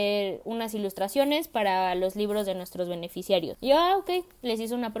hacer unas ilustraciones para los libros de nuestros beneficiarios. Y yo, ok, les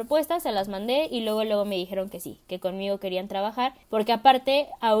hice una propuesta, se las mandé y luego me dijeron que sí, que conmigo querían trabajar, porque aparte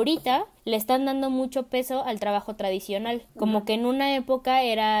ahorita le están dando mucho peso al trabajo tradicional, como que en una época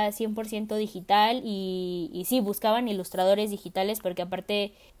era 100% digital y sí, buscaban ilustradores digitales porque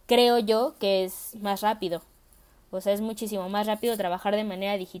aparte creo yo que es más rápido. O sea, es muchísimo más rápido trabajar de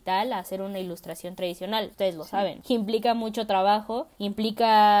manera digital a hacer una ilustración tradicional. Ustedes lo saben. Implica mucho trabajo,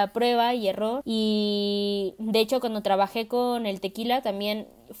 implica prueba y error. Y de hecho, cuando trabajé con el tequila también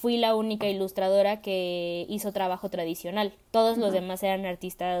fui la única ilustradora que hizo trabajo tradicional. Todos los demás eran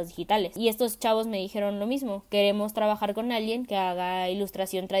artistas digitales. Y estos chavos me dijeron lo mismo. Queremos trabajar con alguien que haga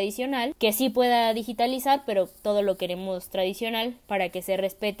ilustración tradicional, que sí pueda digitalizar, pero todo lo queremos tradicional para que se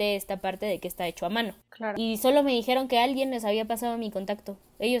respete esta parte de que está hecho a mano. Claro. Y solo me dijeron que alguien les había pasado mi contacto.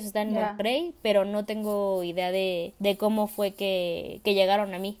 Ellos están en Monterrey, pero no tengo idea de cómo fue que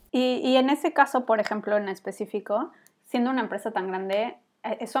llegaron a mí. Y en ese caso, por ejemplo, en específico, siendo una empresa tan grande,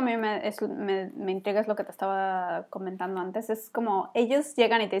 eso a mí me intriga, es lo que te estaba comentando antes. Es como ellos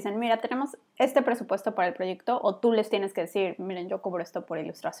llegan y te dicen, mira, tenemos este presupuesto para el proyecto, o tú les tienes que decir, miren, yo cobro esto por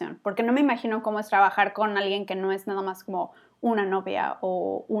ilustración. Porque no me imagino cómo es trabajar con alguien que no es nada más como una novia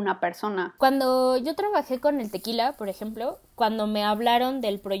o una persona. Cuando yo trabajé con el tequila, por ejemplo, cuando me hablaron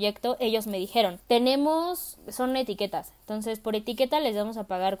del proyecto, ellos me dijeron, son etiquetas, entonces por etiqueta les vamos a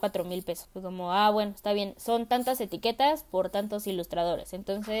pagar 4,000 pesos. Fue como, bueno, está bien, son tantas etiquetas por tantos ilustradores,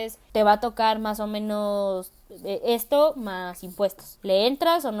 entonces te va a tocar más o menos esto más impuestos. ¿Le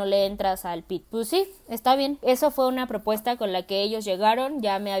entras o no le entras al PIT? Pues sí, está bien. Eso fue una propuesta con la que ellos llegaron,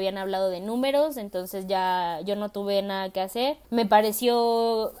 ya me habían hablado de números, entonces ya yo no tuve nada que hacer. Me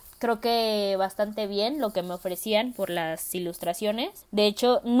pareció, creo que bastante bien lo que me ofrecían por las ilustraciones. De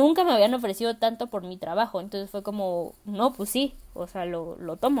hecho, nunca me habían ofrecido tanto por mi trabajo, entonces fue como, no, pues sí, o sea,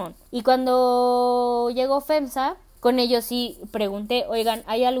 lo tomo. Y cuando llegó FEMSA, con ellos sí pregunté, oigan,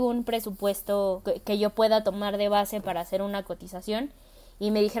 ¿hay algún presupuesto que yo pueda tomar de base para hacer una cotización? Y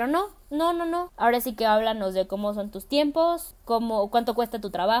me dijeron, no. Ahora sí que háblanos de cómo son tus tiempos, cuánto cuesta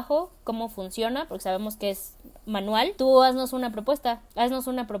tu trabajo, cómo funciona, porque sabemos que es manual. Tú haznos una propuesta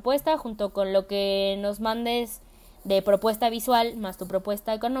junto con lo que nos mandes de propuesta visual más tu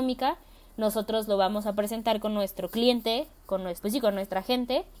propuesta económica. Nosotros lo vamos a presentar con nuestro cliente, con nuestra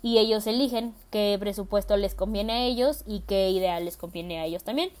gente, y ellos eligen qué presupuesto les conviene a ellos y qué idea les conviene a ellos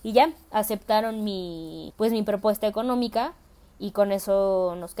también. Y ya, aceptaron mi propuesta económica y con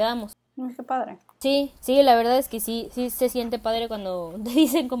eso nos quedamos. Qué padre. Sí, la verdad es que sí se siente padre cuando te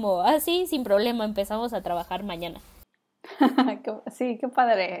dicen como, sí, sin problema, empezamos a trabajar mañana. Sí, qué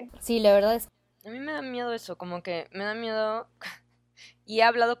padre. Sí, la verdad es A mí me da miedo eso, como que me da miedo. Y he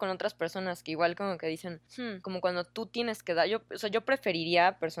hablado con otras personas que igual como que dicen, como cuando tú tienes que dar, yo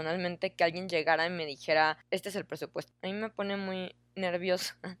preferiría personalmente que alguien llegara y me dijera, este es el presupuesto. A mí me pone muy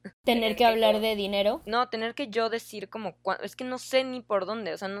nerviosa. tener que hablar de dinero. No, tener que yo decir como, es que no sé ni por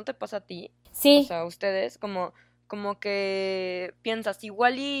dónde, o sea, ¿no te pasa a ti? Sí. O sea, ustedes como que piensas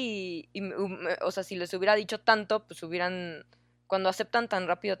igual o sea, si les hubiera dicho tanto, pues hubieran... Cuando aceptan tan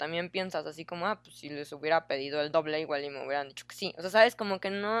rápido también piensas así como, pues si les hubiera pedido el doble igual y me hubieran dicho que sí. O sea, sabes, como que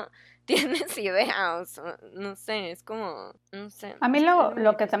no tienes idea, o sea, no sé, es como, no sé. A mí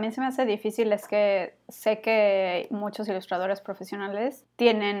lo que también se me hace difícil es que sé que muchos ilustradores profesionales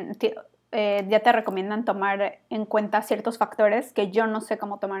ya te recomiendan tomar en cuenta ciertos factores que yo no sé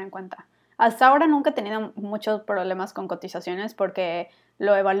cómo tomar en cuenta. Hasta ahora nunca he tenido muchos problemas con cotizaciones porque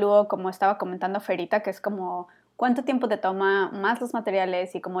lo evalúo como estaba comentando Ferita, que es como cuánto tiempo te toma, más los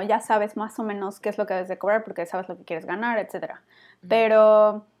materiales y como ya sabes más o menos qué es lo que debes de cobrar porque sabes lo que quieres ganar, etc.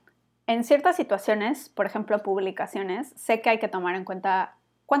 Pero en ciertas situaciones, por ejemplo publicaciones, sé que hay que tomar en cuenta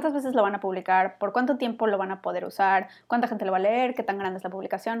cuántas veces lo van a publicar, por cuánto tiempo lo van a poder usar, cuánta gente lo va a leer, qué tan grande es la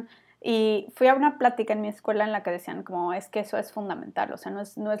publicación. Y fui a una plática en mi escuela en la que decían como es que eso es fundamental, o sea, no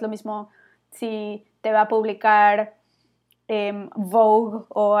es lo mismo si te va a publicar Vogue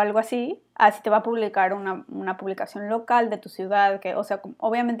o algo así, si te va a publicar una publicación local de tu ciudad, que, o sea,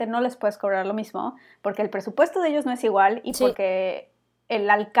 obviamente no les puedes cobrar lo mismo, porque el presupuesto de ellos no es igual y porque el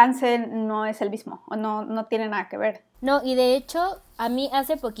alcance no es el mismo, o no tiene nada que ver. No, y de hecho, a mí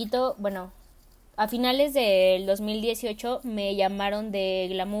hace poquito, bueno, a finales del 2018 me llamaron de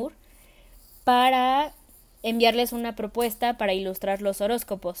Glamour para enviarles una propuesta para ilustrar los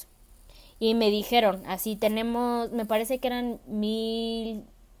horóscopos. Y me dijeron, así tenemos, me parece que eran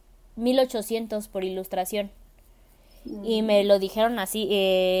 1,800 por ilustración. Y me lo dijeron así,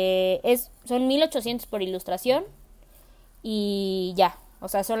 son 1,800 por ilustración y ya. O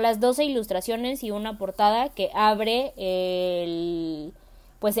sea, son las 12 ilustraciones y una portada que abre el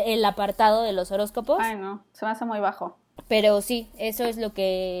apartado de los horóscopos. Ay, no, se me hace muy bajo. Pero sí, eso es lo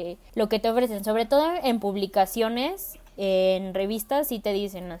que te ofrecen, sobre todo en publicaciones. En revistas sí te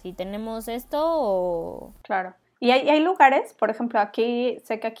dicen así, tenemos esto o... Claro. Y hay lugares, por ejemplo,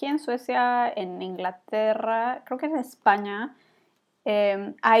 sé que aquí en Suecia, en Inglaterra, creo que en España,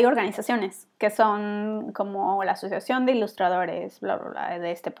 hay organizaciones que son como la Asociación de Ilustradores, bla, bla, bla,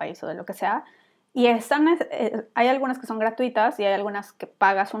 de este país o de lo que sea. Y hay algunas que son gratuitas y hay algunas que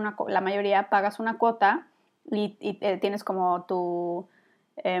la mayoría pagas una cuota y tienes como tu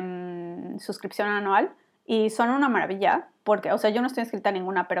suscripción anual y son una maravilla porque, o sea, yo no estoy inscrita a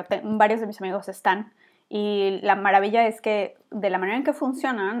ninguna, pero varios de mis amigos están y la maravilla es que de la manera en que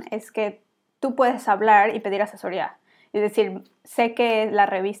funcionan es que tú puedes hablar y pedir asesoría. Es decir, sé que la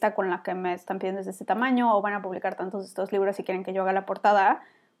revista con la que me están pidiendo es de este tamaño o van a publicar tantos de estos libros y quieren que yo haga la portada,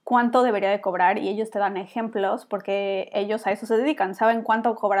 cuánto debería de cobrar y ellos te dan ejemplos porque ellos a eso se dedican, saben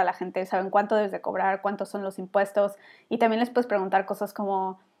cuánto cobra la gente, saben cuánto debes de cobrar, cuántos son los impuestos y también les puedes preguntar cosas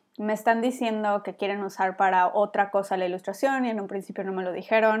como me están diciendo que quieren usar para otra cosa la ilustración y en un principio no me lo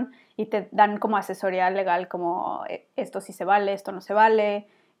dijeron y te dan como asesoría legal como esto sí se vale, esto no se vale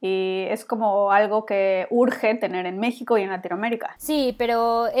y es como algo que urge tener en México y en Latinoamérica. Sí,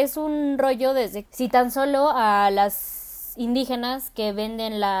 pero es un rollo desde si tan solo a las indígenas que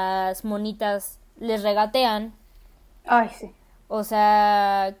venden las monitas les regatean. Ay, sí. O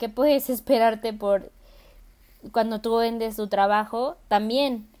sea, ¿qué puedes esperarte por cuando tú vendes tu trabajo?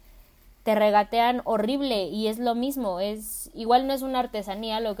 También te regatean horrible y es lo mismo, es igual no es una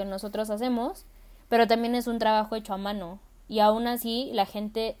artesanía lo que nosotros hacemos, pero también es un trabajo hecho a mano y aún así la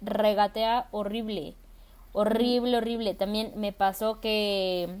gente regatea horrible. Horrible, horrible. También me pasó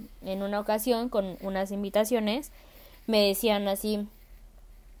que en una ocasión con unas invitaciones me decían así,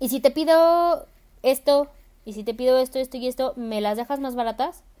 ¿y si te pido esto? ¿Y si te pido esto, esto y esto? ¿Me las dejas más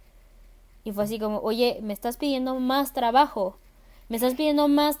baratas? Y fue así como, oye, me estás pidiendo más trabajo. Me estás pidiendo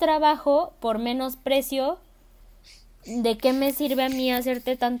más trabajo por menos precio. ¿De qué me sirve a mí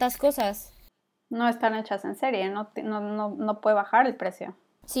hacerte tantas cosas? No están hechas en serie, no puede bajar el precio.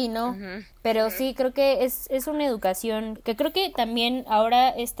 Sí, no, pero sí creo que es una educación que creo que también ahora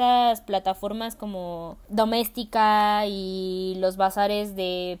estas plataformas como Doméstica y los bazares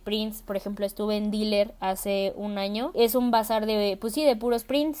de prints, por ejemplo estuve en Dealer hace un año, es un bazar de, pues sí, de puros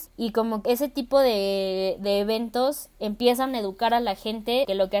prints y como ese tipo de eventos empiezan a educar a la gente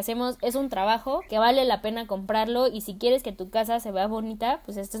que lo que hacemos es un trabajo que vale la pena comprarlo y si quieres que tu casa se vea bonita,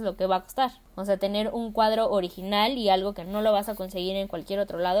 pues esto es lo que va a costar, o sea, tener un cuadro original y algo que no lo vas a conseguir en cualquier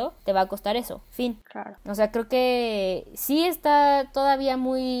otro lado, te va a costar eso, fin. Claro. O sea, creo que sí está todavía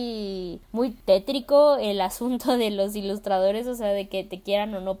muy tétrico el asunto de los ilustradores, o sea, de que te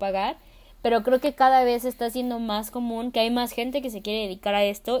quieran o no pagar, pero creo que cada vez está siendo más común, que hay más gente que se quiere dedicar a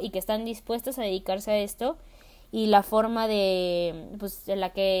esto y que están dispuestos a dedicarse a esto y la forma de, pues, en la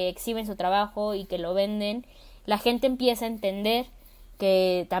que exhiben su trabajo y que lo venden, la gente empieza a entender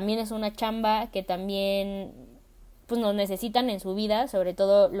que también es una chamba, que también pues nos necesitan en su vida, sobre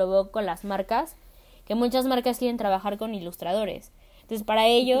todo lo veo con las marcas, que muchas marcas quieren trabajar con ilustradores. Entonces para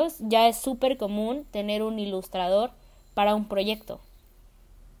ellos ya es súper común tener un ilustrador para un proyecto,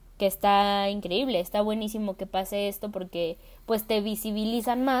 que está increíble, está buenísimo que pase esto porque pues te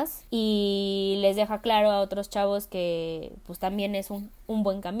visibilizan más y les deja claro a otros chavos que pues también es un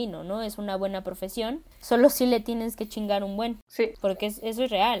buen camino, ¿no? Es una buena profesión, solo si le tienes que chingar un buen, sí, porque eso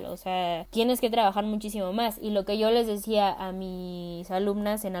es real, o sea, tienes que trabajar muchísimo más y lo que yo les decía a mis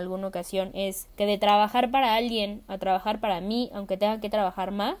alumnas en alguna ocasión es que de trabajar para alguien a trabajar para mí, aunque tenga que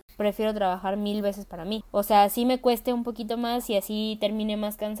trabajar más, prefiero trabajar 1000 veces para mí, o sea, así me cueste un poquito más y así termine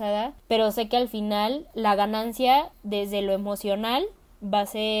más cansada, pero sé que al final la ganancia desde lo emocional va a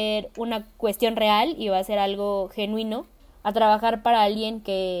ser una cuestión real y va a ser algo genuino a trabajar para alguien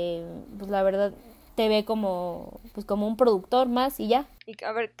que pues la verdad te ve como pues como un productor más y ya. Y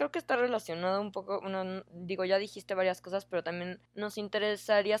a ver, creo que está relacionado un poco, bueno, digo, ya dijiste varias cosas, pero también nos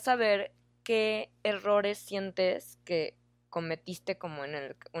interesaría saber qué errores sientes que cometiste como en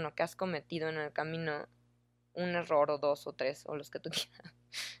el, bueno, que has cometido en el camino, un error o dos o tres o los que tú quieras.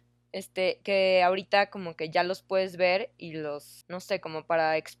 Que ahorita como que ya los puedes ver y los, no sé, como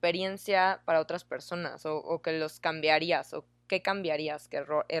para experiencia para otras personas o que los cambiarías o qué cambiarías, qué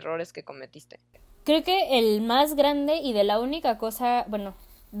errores que cometiste. Creo que el más grande y de la única cosa, bueno,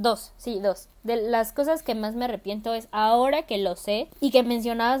 dos. De las cosas que más me arrepiento es ahora que lo sé y que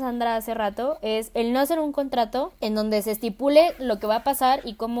mencionaba Sandra hace rato, es el no hacer un contrato en donde se estipule lo que va a pasar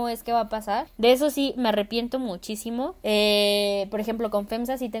y cómo es que va a pasar. De eso sí me arrepiento muchísimo. Por ejemplo, con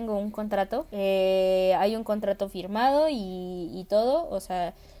FEMSA sí tengo un contrato. Hay un contrato firmado y todo, o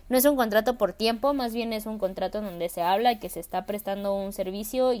sea, no es un contrato por tiempo, más bien es un contrato en donde se habla que se está prestando un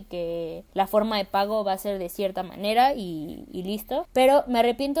servicio y que la forma de pago va a ser de cierta manera y listo. Pero me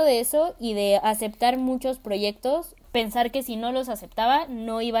arrepiento de eso y de aceptar muchos proyectos, pensar que si no los aceptaba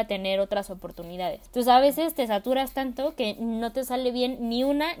no iba a tener otras oportunidades. Entonces a veces te saturas tanto que no te sale bien ni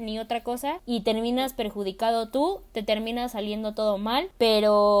una ni otra cosa y terminas perjudicado tú, te termina saliendo todo mal,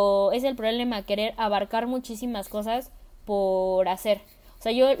 pero es el problema, querer abarcar muchísimas cosas por hacer. O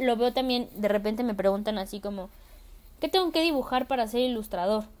sea, yo lo veo también, de repente me preguntan así como, ¿qué tengo que dibujar para ser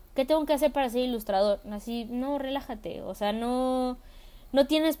ilustrador? ¿Qué tengo que hacer para ser ilustrador? Así, no, relájate, o sea, no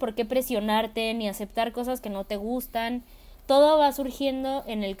tienes por qué presionarte ni aceptar cosas que no te gustan. Todo va surgiendo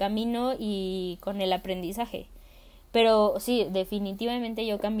en el camino y con el aprendizaje. Pero sí, definitivamente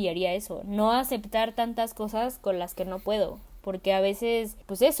yo cambiaría eso. No aceptar tantas cosas con las que no puedo. Porque a veces,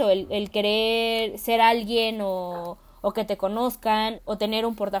 pues eso, el querer ser alguien o que te conozcan o tener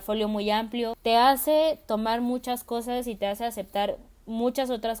un portafolio muy amplio, te hace tomar muchas cosas y te hace aceptar muchas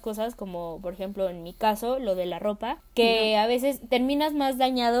otras cosas, como por ejemplo en mi caso lo de la ropa, que a veces terminas más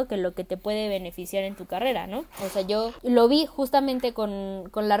dañado que lo que te puede beneficiar en tu carrera, ¿no? O sea, yo lo vi justamente con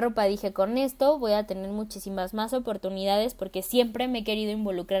la ropa, dije, con esto voy a tener muchísimas más oportunidades porque siempre me he querido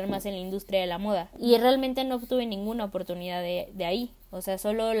involucrar más en la industria de la moda y realmente no obtuve ninguna oportunidad de ahí. O sea,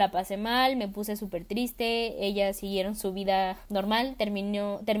 solo la pasé mal, me puse súper triste, ellas siguieron su vida normal,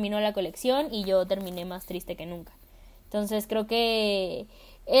 terminó la colección y yo terminé más triste que nunca. Entonces creo que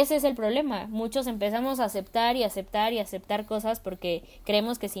ese es el problema. Muchos empezamos a aceptar y aceptar y aceptar cosas porque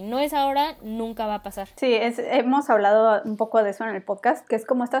creemos que si no es ahora, nunca va a pasar. Sí, hemos hablado un poco de eso en el podcast, que es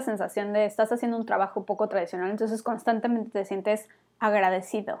como esta sensación de estás haciendo un trabajo poco tradicional, entonces constantemente te sientes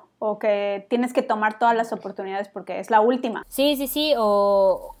agradecido o que tienes que tomar todas las oportunidades porque es la última. Sí,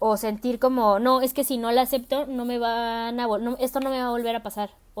 o sentir como, no, es que si no la acepto, esto no me va a volver a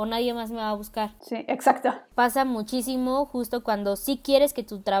pasar. O nadie más me va a buscar. Sí, exacto. Pasa muchísimo justo cuando sí quieres que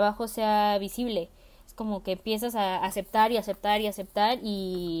tu trabajo sea visible. Es como que empiezas a aceptar y aceptar y aceptar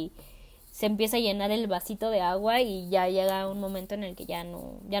y se empieza a llenar el vasito de agua y ya llega un momento en el que ya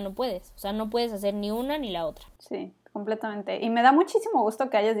no puedes. O sea, no puedes hacer ni una ni la otra. Sí, completamente. Y me da muchísimo gusto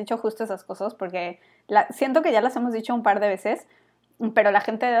que hayas dicho justo esas cosas porque siento que ya las hemos dicho un par de veces, pero la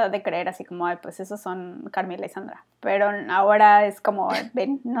gente debe de creer así como, ay, pues esos son Carmila y Sandra. Pero ahora es como,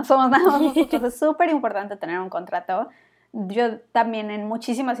 ven, no somos nada más nosotros. Es súper importante tener un contrato. Yo también en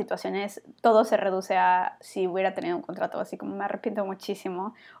muchísimas situaciones todo se reduce a si hubiera tenido un contrato, así como me arrepiento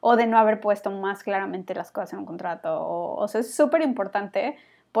muchísimo. O de no haber puesto más claramente las cosas en un contrato. O sea, es súper importante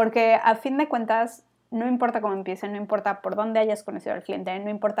porque a fin de cuentas no importa cómo empiecen, no importa por dónde hayas conocido al cliente,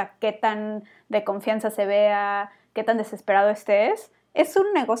 no importa qué tan de confianza se vea, qué tan desesperado estés, es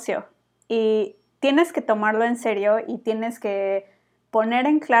un negocio y tienes que tomarlo en serio y tienes que poner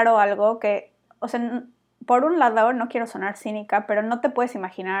en claro algo que, o sea, por un lado, no quiero sonar cínica, pero no te puedes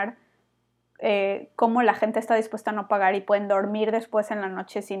imaginar cómo la gente está dispuesta a no pagar y pueden dormir después en la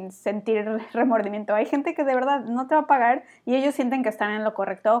noche sin sentir remordimiento. Hay gente que de verdad no te va a pagar y ellos sienten que están en lo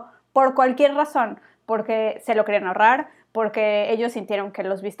correcto por cualquier razón, porque se lo querían ahorrar, porque ellos sintieron que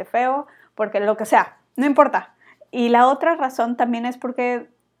los viste feo, porque lo que sea, no importa. Y la otra razón también es porque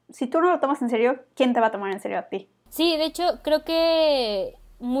si tú no lo tomas en serio, ¿quién te va a tomar en serio a ti? Sí, de hecho, creo que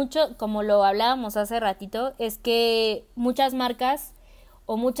mucho, como lo hablábamos hace ratito, es que muchas marcas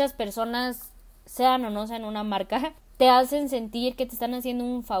o muchas personas, sean o no sean una marca, te hacen sentir que te están haciendo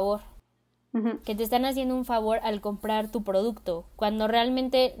un favor. Que te están haciendo un favor al comprar tu producto, cuando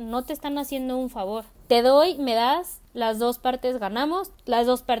realmente no te están haciendo un favor. Te doy, me das, las dos partes ganamos, las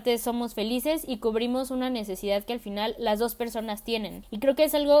dos partes somos felices y cubrimos una necesidad que al final las dos personas tienen. Y creo que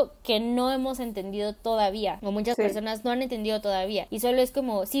es algo que no hemos entendido todavía, o muchas personas no han entendido todavía. Y solo es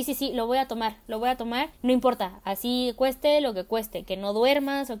como, sí, lo voy a tomar, no importa, así cueste lo que cueste, que no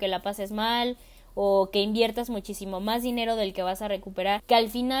duermas o que la pases mal, o que inviertas muchísimo más dinero del que vas a recuperar, que al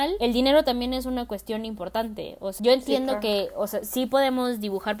final el dinero también es una cuestión importante. O sea, yo entiendo que, o sea, sí podemos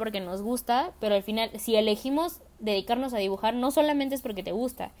dibujar porque nos gusta, pero al final si elegimos dedicarnos a dibujar no solamente es porque te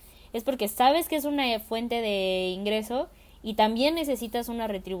gusta, es porque sabes que es una fuente de ingreso y también necesitas una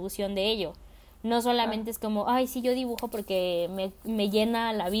retribución de ello. No solamente es como, ay, sí, yo dibujo porque me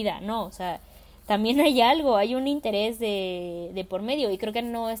llena la vida, no, o sea, también hay un interés de por medio y creo que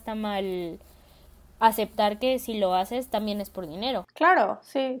no está mal aceptar que si lo haces también es por dinero. Claro,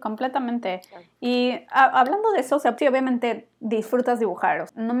 sí, completamente. Y hablando de eso, o sea, sí, obviamente disfrutas dibujar. O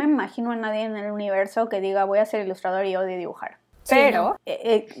sea, no me imagino a nadie en el universo que diga voy a ser ilustrador y odio dibujar. Sí, pero ¿no?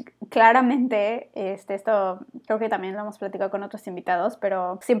 Claramente, esto creo que también lo hemos platicado con otros invitados,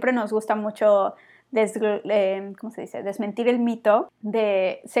 pero siempre nos gusta mucho ¿cómo se dice? Desmentir el mito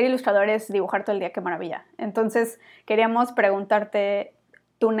de ser ilustrador es dibujar todo el día, qué maravilla. Entonces, queríamos preguntarte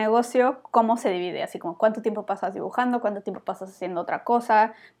tu negocio, ¿cómo se divide? Así como, ¿cuánto tiempo pasas dibujando? ¿Cuánto tiempo pasas haciendo otra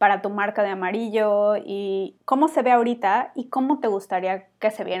cosa para tu marca de amarillo? ¿Y cómo se ve ahorita? ¿Y cómo te gustaría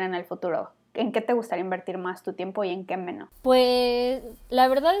que se viera en el futuro? ¿En qué te gustaría invertir más tu tiempo y en qué menos? Pues la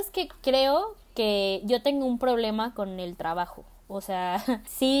verdad es que creo que yo tengo un problema con el trabajo. O sea,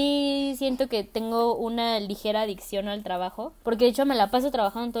 sí siento que tengo una ligera adicción al trabajo, porque de hecho me la paso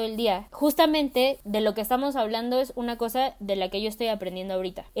trabajando todo el día. Justamente de lo que estamos hablando es una cosa de la que yo estoy aprendiendo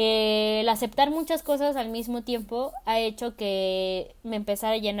ahorita. El aceptar muchas cosas al mismo tiempo ha hecho que me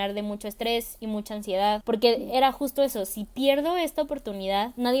empezara a llenar de mucho estrés y mucha ansiedad, porque era justo eso, si pierdo esta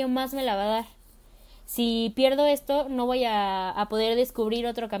oportunidad, nadie más me la va a dar. Si pierdo esto, no voy a poder descubrir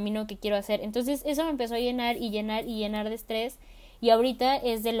otro camino que quiero hacer. Entonces eso me empezó a llenar y llenar y llenar de estrés, y ahorita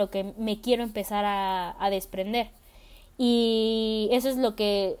es de lo que me quiero empezar a desprender. Y eso es lo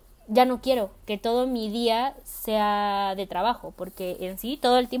que ya no quiero, que todo mi día sea de trabajo, porque en sí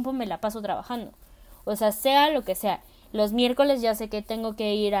todo el tiempo me la paso trabajando. O sea lo que sea. Los miércoles ya sé que tengo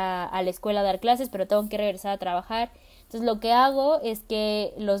que ir a la escuela a dar clases, pero tengo que regresar a trabajar. Entonces lo que hago es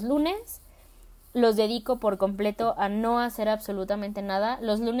que los lunes los dedico por completo a no hacer absolutamente nada.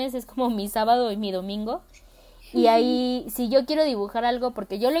 Los lunes es como mi sábado y mi domingo. Y ahí, si yo quiero dibujar algo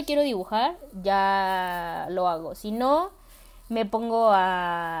porque yo lo quiero dibujar, ya lo hago. Si no, me pongo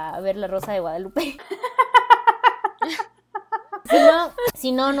a ver La Rosa de Guadalupe.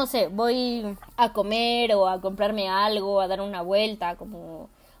 Si no, no sé, voy a comer o a comprarme algo, a dar una vuelta, como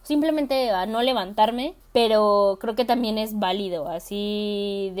simplemente a no levantarme, pero creo que también es válido,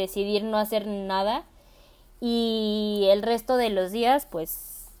 así decidir no hacer nada, y el resto de los días,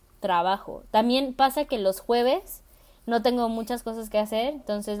 pues, trabajo. También pasa que los jueves no tengo muchas cosas que hacer,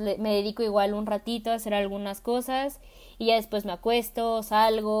 entonces me dedico igual un ratito a hacer algunas cosas, y ya después me acuesto,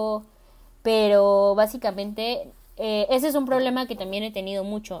 salgo, pero básicamente ese es un problema que también he tenido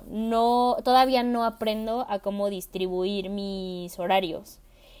mucho. Todavía no aprendo a cómo distribuir mis horarios.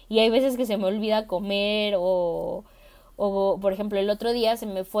 Y hay veces que se me olvida comer o por ejemplo, el otro día se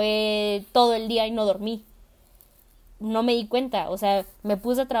me fue todo el día y no dormí. No me di cuenta, o sea, me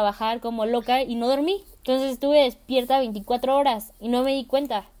puse a trabajar como loca y no dormí. Entonces estuve despierta 24 horas y no me di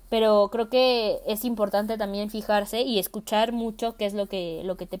cuenta. Pero creo que es importante también fijarse y escuchar mucho qué es lo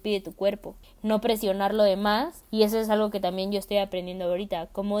que te pide tu cuerpo. No presionarlo de más, y eso es algo que también yo estoy aprendiendo ahorita.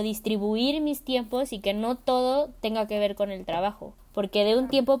 Cómo distribuir mis tiempos y que no todo tenga que ver con el trabajo. Porque de un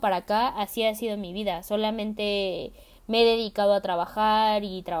tiempo para acá así ha sido mi vida. Solamente me he dedicado a trabajar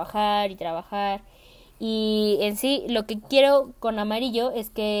y trabajar y trabajar. Y en sí lo que quiero con Amarillo es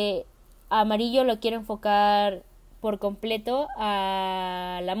que Amarillo lo quiero enfocar por completo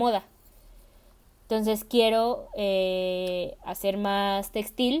a la moda. Entonces quiero hacer más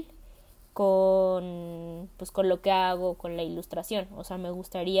textil con lo que hago, con la ilustración. O sea, me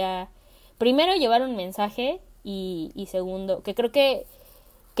gustaría primero llevar un mensaje y segundo, que creo que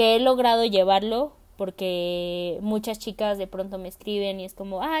he logrado llevarlo, porque muchas chicas de pronto me escriben y es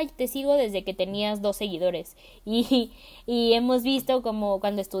como, ay, te sigo desde que tenías 2 seguidores. Y hemos visto como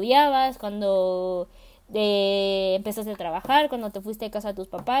cuando estudiabas, cuando empezaste a trabajar, cuando te fuiste a casa de tus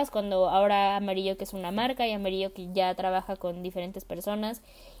papás, cuando ahora Amarillo, que es una marca, y Amarillo, que ya trabaja con diferentes personas,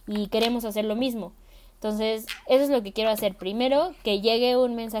 y queremos hacer lo mismo. Entonces eso es lo que quiero hacer. Primero, que llegue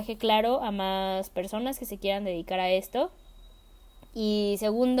un mensaje claro a más personas que se quieran dedicar a esto, y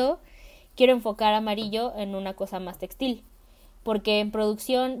segundo, quiero enfocar Amarillo en una cosa más textil, porque en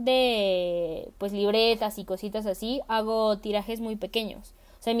producción de pues libretas y cositas así hago tirajes muy pequeños.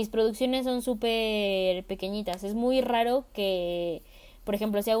 O sea, mis producciones son súper pequeñitas. Es muy raro que, por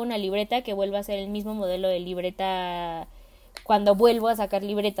ejemplo, si hago una libreta, que vuelva a ser el mismo modelo de libreta cuando vuelvo a sacar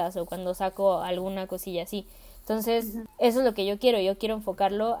libretas o cuando saco alguna cosilla así. Entonces, eso es lo que yo quiero. Yo quiero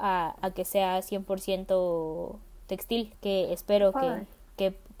enfocarlo a que sea 100% textil, que espero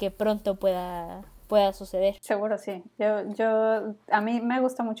que pronto pueda suceder. Seguro sí. A mí me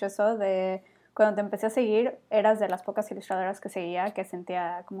gusta mucho eso de cuando te empecé a seguir, eras de las pocas ilustradoras que seguía, que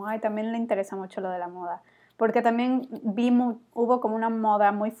sentía como, ay, también le interesa mucho lo de la moda. Porque también hubo como una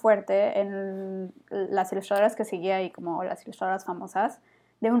moda muy fuerte en las ilustradoras que seguía y como las ilustradoras famosas,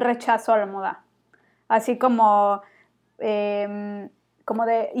 de un rechazo a la moda. Así como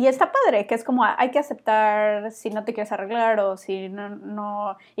y está padre, que es como hay que aceptar si no te quieres arreglar o si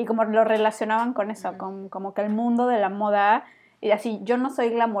no, y como lo relacionaban con eso, como que el mundo de la moda, y así, yo no soy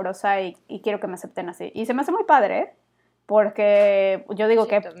glamorosa y quiero que me acepten así. Y se me hace muy padre, porque yo digo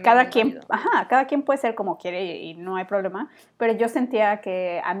que cada quien puede ser como quiere y no hay problema, pero yo sentía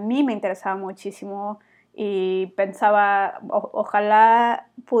que a mí me interesaba muchísimo y pensaba, ojalá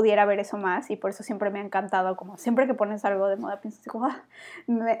pudiera ver eso más, y por eso siempre me ha encantado, como siempre que pones algo de moda, pienso así como,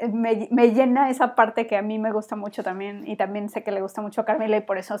 me llena esa parte que a mí me gusta mucho también, y también sé que le gusta mucho a Carmela, y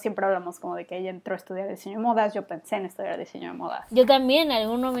por eso siempre hablamos como de que ella entró a estudiar diseño de modas. Yo pensé en estudiar diseño de modas. Yo también en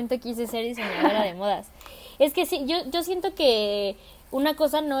algún momento quise ser diseñadora de modas. Es que sí, yo siento que una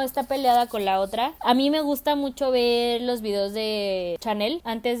cosa no está peleada con la otra. A mí me gusta mucho ver los videos de Chanel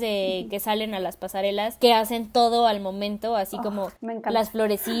antes de que salen a las pasarelas, que hacen todo al momento, así como las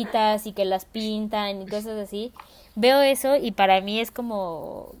florecitas y que las pintan y cosas así. Veo eso y para mí es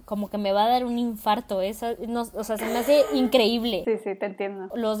como que me va a dar un infarto. No, o sea, se me hace increíble. Sí, te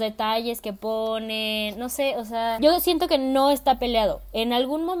entiendo. Los detalles que pone, no sé, o sea, yo siento que no está peleado. En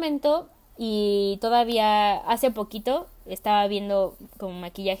algún momento, y todavía hace poquito, estaba viendo como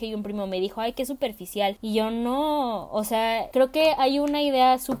maquillaje y un primo me dijo, ay, qué superficial. Y yo no, o sea, creo que hay una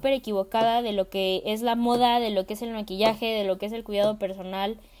idea súper equivocada de lo que es la moda, de lo que es el maquillaje, de lo que es el cuidado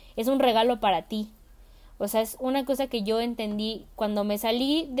personal. Es un regalo para ti. O sea, es una cosa que yo entendí cuando me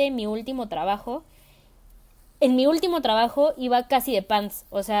salí de mi último trabajo. En mi último trabajo iba casi de pants.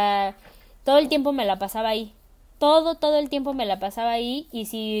 O sea, todo el tiempo me la pasaba ahí. Todo el tiempo me la pasaba ahí. Y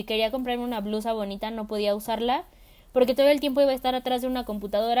si quería comprarme una blusa bonita no podía usarla, porque todo el tiempo iba a estar atrás de una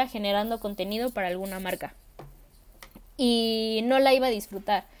computadora generando contenido para alguna marca. Y no la iba a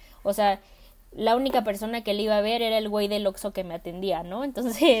disfrutar. O sea, la única persona que le iba a ver era el güey del Oxxo que me atendía, ¿no?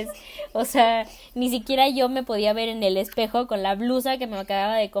 Entonces, o sea, ni siquiera yo me podía ver en el espejo con la blusa que me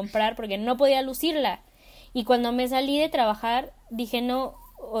acababa de comprar porque no podía lucirla. Y cuando me salí de trabajar, dije, no,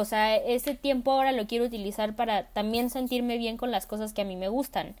 o sea, ese tiempo ahora lo quiero utilizar para también sentirme bien con las cosas que a mí me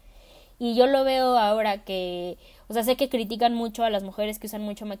gustan. Y yo lo veo ahora que, o sea, sé que critican mucho a las mujeres que usan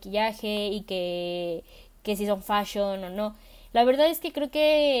mucho maquillaje y que si son fashion o no. La verdad es que creo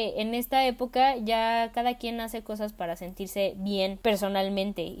que en esta época ya cada quien hace cosas para sentirse bien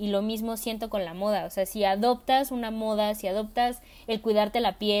personalmente, y lo mismo siento con la moda. O sea, si adoptas una moda, si adoptas el cuidarte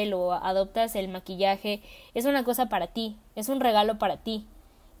la piel o adoptas el maquillaje, es una cosa para ti, es un regalo para ti,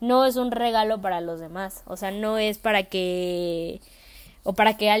 no es un regalo para los demás. O sea, no es para que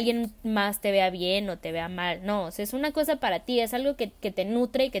alguien más te vea bien o te vea mal, no, o sea, es una cosa para ti, es algo que te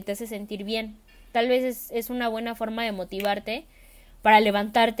nutre y que te hace sentir bien. Tal vez es una buena forma de motivarte para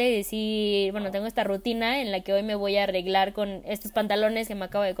levantarte y decir, bueno, tengo esta rutina en la que hoy me voy a arreglar con estos pantalones que me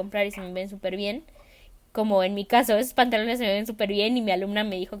acabo de comprar y se me ven súper bien. Como en mi caso, esos pantalones se me ven súper bien y mi alumna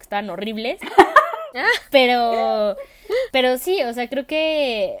me dijo que estaban horribles. Pero sí, o sea, creo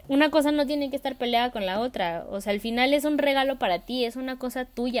que una cosa no tiene que estar peleada con la otra. O sea, al final es un regalo para ti, es una cosa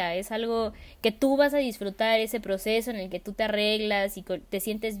tuya, es algo que tú vas a disfrutar, ese proceso en el que tú te arreglas y te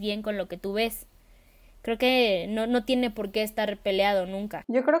sientes bien con lo que tú ves. Creo que no tiene por qué estar peleado nunca.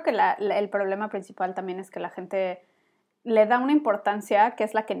 Yo creo que el problema principal también es que la gente le da una importancia que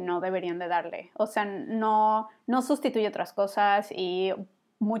es la que no deberían de darle. O sea, no sustituye otras cosas y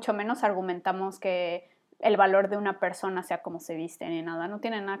mucho menos argumentamos que el valor de una persona sea como se viste ni nada. No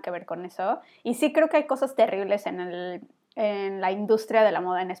tiene nada que ver con eso. Y sí creo que hay cosas terribles en la industria de la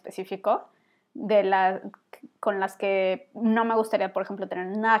moda en específico, con las que no me gustaría, por ejemplo,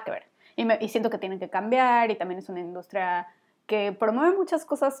 tener nada que ver. Y siento que tienen que cambiar, y también es una industria que promueve muchas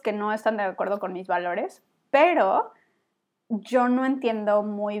cosas que no están de acuerdo con mis valores, pero yo no entiendo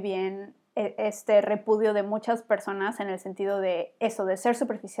muy bien este repudio de muchas personas en el sentido de eso, de ser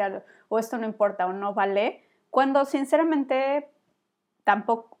superficial, o esto no importa o no vale, cuando sinceramente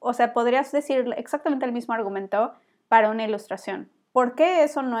tampoco, o sea, podrías decir exactamente el mismo argumento para una ilustración. ¿Por qué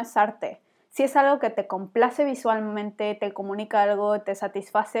eso no es arte? Si es algo que te complace visualmente, te comunica algo, te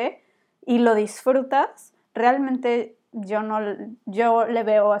satisface y lo disfrutas, realmente yo le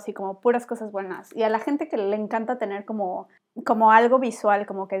veo así como puras cosas buenas. Y a la gente que le encanta tener como algo visual,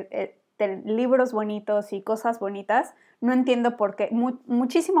 como que libros bonitos y cosas bonitas, no entiendo por qué.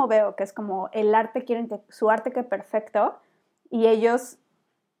 Muchísimo veo que es como el arte, quieren que su arte quede perfecto, y ellos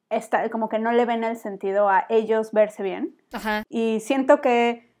como que no le ven el sentido a ellos verse bien. Ajá. Y siento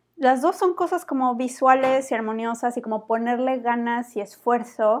que las dos son cosas como visuales y armoniosas, y como ponerle ganas y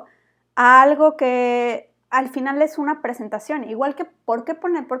esfuerzo a algo que al final es una presentación. Igual que, ¿por qué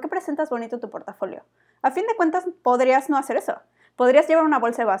presentas bonito tu portafolio? A fin de cuentas, podrías no hacer eso. Podrías llevar una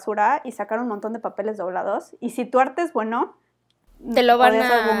bolsa de basura y sacar un montón de papeles doblados, y si tu arte es bueno, te lo van podrías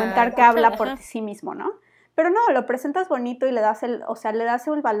a argumentar que habla por sí mismo, ¿no? Pero no, lo presentas bonito y le das el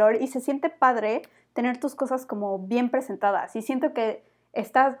valor, y se siente padre tener tus cosas como bien presentadas. Y siento que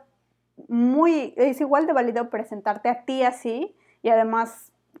es igual de válido presentarte a ti así, y además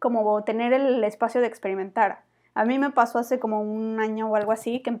como tener el espacio de experimentar. A mí me pasó hace como un año o algo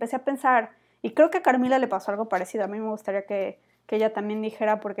así que empecé a pensar, y creo que a Carmila le pasó algo parecido. A mí me gustaría que ella también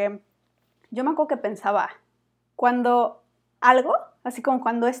dijera, porque yo me acuerdo que pensaba, cuando algo, así como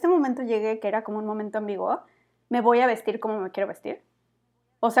cuando este momento llegue, que era como un momento ambiguo, me voy a vestir como me quiero vestir.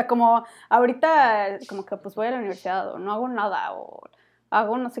 O sea, como ahorita, como que pues voy a la universidad o no hago nada, o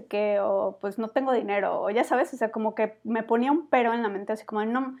hago no sé qué, o pues no tengo dinero, o ya sabes, o sea, como que me ponía un pero en la mente, así como,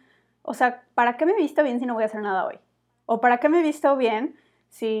 no, o sea, ¿para qué me he visto bien si no voy a hacer nada hoy? O ¿para qué me he visto bien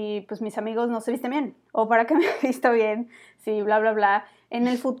si pues mis amigos no se visten bien? O ¿para qué me he visto bien si bla, bla, bla? En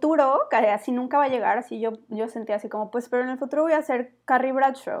el futuro, que así nunca va a llegar, así yo sentía así como, pues, pero en el futuro voy a hacer Carrie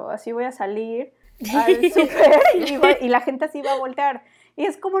Bradshaw, así voy a salir al súper y la gente así va a voltear. Y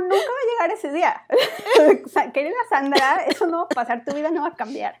es como, nunca va a llegar ese día. O sea, querida Sandra, eso no va a pasar, tu vida no va a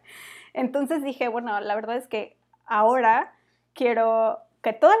cambiar. Entonces dije, bueno, la verdad es que ahora quiero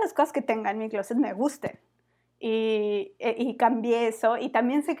que todas las cosas que tenga en mi closet me gusten. Y cambié eso. Y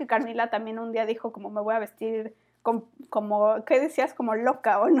también sé que Carmila también un día dijo como me voy a vestir como, ¿qué decías? Como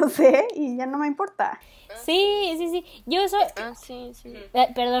loca o no sé, y ya no me importa. Sí. Yo eso... sí.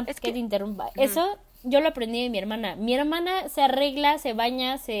 perdón, Es que te interrumpa. Eso yo lo aprendí de mi hermana. Mi hermana se arregla, se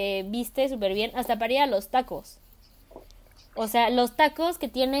baña, se viste súper bien, hasta para ir a los tacos. O sea, los tacos que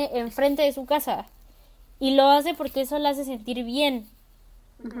tiene enfrente de su casa. Y lo hace porque eso la hace sentir bien.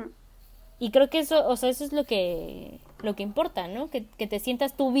 Uh-huh. Y creo que eso, o sea, eso es lo que importa, ¿no? Que te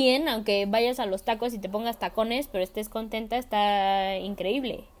sientas tú bien, aunque vayas a los tacos y te pongas tacones, pero estés contenta, está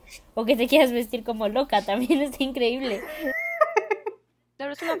increíble. O que te quieras vestir como loca, también está increíble.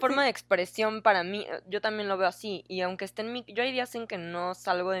 Claro, es una forma de expresión para mí, yo también lo veo así, y aunque esté yo hay días en que no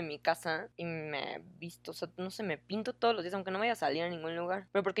salgo de mi casa y me visto, o sea, no sé, me pinto todos los días, aunque no vaya a salir a ningún lugar,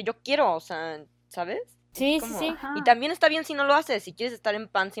 pero porque yo quiero, o sea, ¿sabes? Sí. Y también está bien si no lo haces, si quieres estar en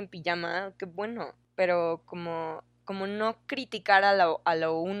pants y en pijama, qué bueno, pero como no criticar a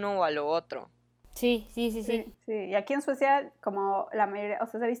lo uno o a lo otro. Sí. Y aquí en Suecia, como la mayoría, o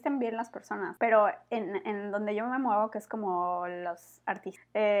sea, se visten bien las personas, pero en donde yo me muevo, que es como los artistas,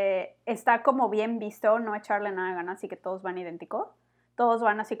 está como bien visto no echarle nada de ganas, así que todos van idénticos. Todos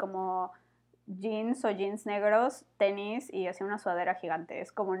van así como jeans o jeans negros, tenis y así una sudadera gigante.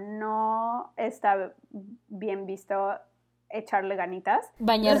 Es como no está bien visto echarle ganitas.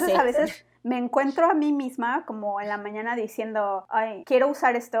 Bañarse. Entonces a veces me encuentro a mí misma como en la mañana diciendo, ay, quiero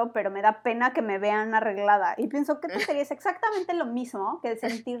usar esto, pero me da pena que me vean arreglada. Y pienso que sería exactamente lo mismo que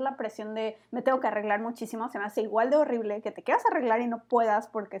sentir la presión de me tengo que arreglar muchísimo. Se me hace igual de horrible que te quieras arreglar y no puedas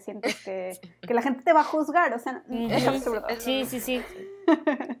porque sientes que la gente te va a juzgar. O sea, es absurdo. Sí.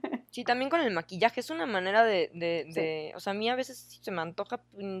 Sí, también con el maquillaje es una manera de o sea, a mí a veces se me antoja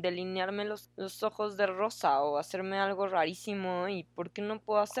delinearme los ojos de rosa o hacerme algo rarísimo y ¿por qué no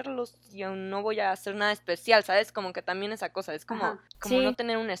puedo hacerlos si aún no voy a hacer nada especial? ¿Sabes? Como que también esa cosa, es como no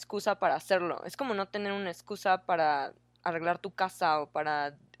tener una excusa para hacerlo, es como no tener una excusa para arreglar tu casa o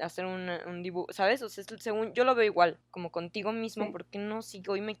para hacer un dibujo, ¿sabes? O sea, según yo lo veo igual, como contigo mismo, ¿por qué no? Si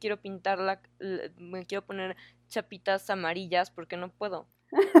hoy me quiero pintar me quiero poner chapitas amarillas, ¿por qué no puedo?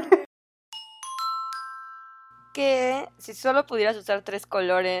 Que si solo pudieras usar 3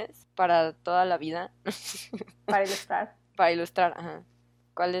 colores para toda la vida. Para ilustrar. Para ilustrar, ajá.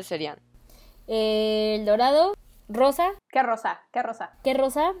 ¿Cuáles serían? El dorado, rosa. ¿Qué rosa? ¿Qué rosa? ¿Qué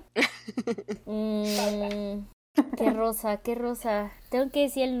rosa? ¿Tengo que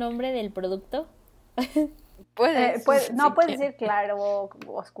decir el nombre del producto? Puedes. Puedes decir claro,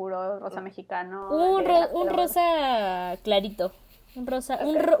 oscuro, rosa mexicano. Un rosa clarito. Un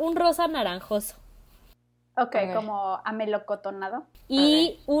rosa naranjoso. Okay, como amelocotonado.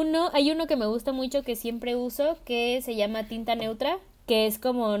 Y hay uno que me gusta mucho que siempre uso, que se llama tinta neutra, que es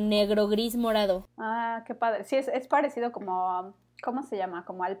como negro, gris, morado. Ah, qué padre. Sí, es parecido como, ¿cómo se llama?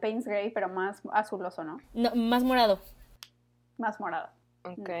 Como al Payne's Gray, pero más azuloso, ¿no? No, más morado. Más morado.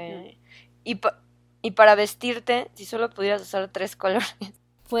 Ok. Y para vestirte, si solo pudieras usar 3 colores.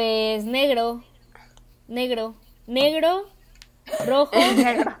 Pues negro, rojo.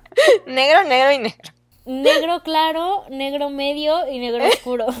 Negro y negro. Negro claro, negro medio y negro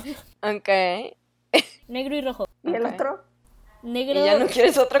oscuro. Ok. Negro y rojo. ¿Y el otro? Negro. ¿Y ya no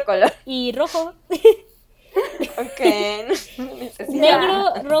quieres otro color? Y rojo. Ok.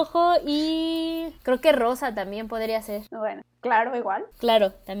 Negro, rojo y creo que rosa también podría ser. Bueno, claro, igual.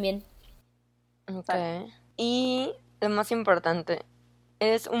 Claro, también. Ok. Y lo más importante,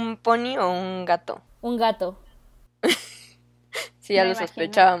 ¿es un pony o un gato? Un gato. Sí, ya lo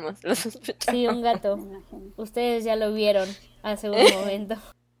sospechábamos. Sí, un gato. Ustedes ya lo vieron hace un momento.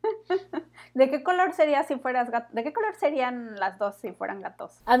 ¿De qué color sería si fueras gato? ¿De qué color serían las dos si fueran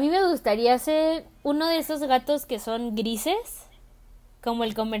gatos? A mí me gustaría ser uno de esos gatos que son grises, como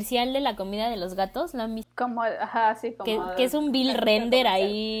el comercial de la comida de los gatos, ¿lo han visto? Como, ajá, sí, como... Que es un Bill Render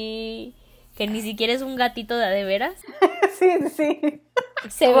ahí, que ni siquiera es un gatito de veras. Sí.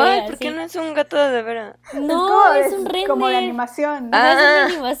 Se ve ¿Por qué no es un gato de veras? No, es un render. Como de animación. Es una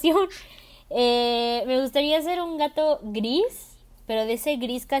animación. Me gustaría ser un gato gris, pero de ese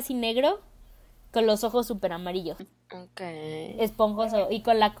gris casi negro, con los ojos súper amarillos. Ok. Esponjoso y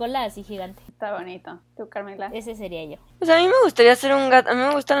con la cola así gigante. Está bonito. ¿Tú, Carmela? Ese sería yo. Pues a mí me gustaría ser un gato. A mí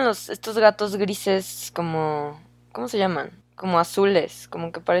me gustan estos gatos grises como... ¿Cómo se llaman? Como azules.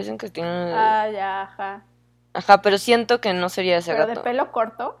 Como que parecen que tienen... Ya, ajá. Ajá, pero siento que no sería ese ¿Pero gato. de pelo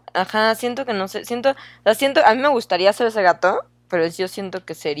corto? Ajá, siento que no sé. Siento... O sea, siento... A mí me gustaría ser ese gato, pero yo siento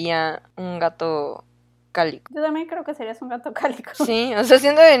que sería un gato cálico. Yo también creo que serías un gato cálico. Sí, o sea,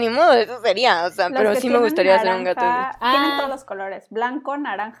 siento de ni modo, eso sería. O sea, Los pero que sí me tienen gustaría ser un gato gris. naranja, tienen todos los colores. Blanco,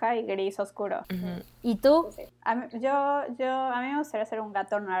 naranja y gris oscuro. Ujú. ¿Y tú? A mí me gustaría ser un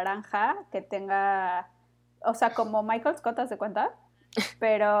gato naranja que tenga, o sea, como Michael Scott, ¿te das cuenta?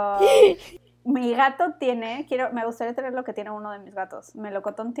 Pero mi gato me gustaría tener lo que tiene uno de mis gatos.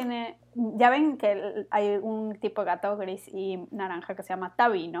 Melocotón tiene, ya ven que hay un tipo de gato gris y naranja que se llama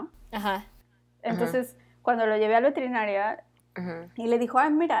Tabby, ¿no? Ajá. Entonces, cuando lo llevé al veterinario Ujú. y le dijo,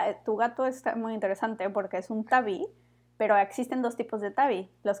 mira, tu gato está muy interesante porque es un tabby, pero existen 2 tipos de tabby,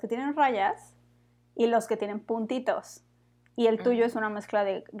 los que tienen rayas y los que tienen puntitos. Y el tuyo es una mezcla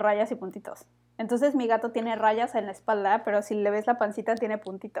de rayas y puntitos. Entonces mi gato tiene rayas en la espalda, pero si le ves la pancita tiene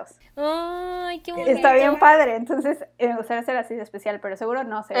puntitos. ¡Ay, qué bonito! Está bien padre, entonces me gustaría ser así de especial, pero seguro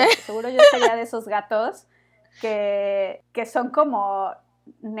no sé, seguro yo sería de esos gatos que son como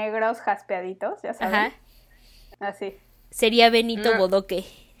negros jaspeaditos, ya saben. Ajá. Así. Sería Benito No. Bodoque.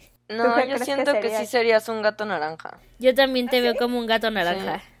 No, qué yo crees siento que que sería? sí serías un gato naranja. Yo también te veo como un gato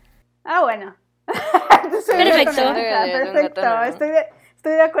naranja. Bueno. Soy un Perfecto. gato naranja, Eres un gato perfecto. naranja.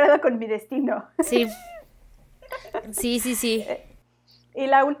 Estoy de acuerdo con mi destino. Sí. Sí. Y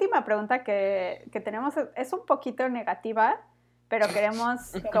la última pregunta que tenemos es un poquito negativa, pero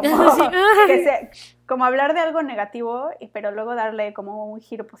queremos como, Sí. como hablar de algo negativo, pero luego darle como un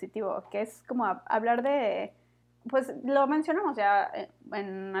giro positivo, que es como hablar de, pues lo mencionamos ya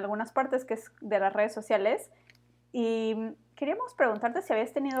en algunas partes, que es de las redes sociales, y queríamos preguntarte si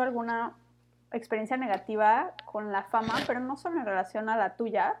habías tenido alguna experiencia negativa con la fama, pero no solo en relación a la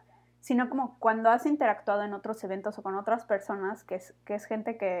tuya, sino como cuando has interactuado en otros eventos o con otras personas, que es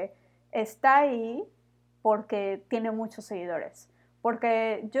gente que está ahí porque tiene muchos seguidores.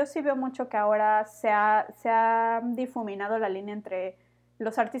 Porque yo sí veo mucho que ahora se ha difuminado la línea entre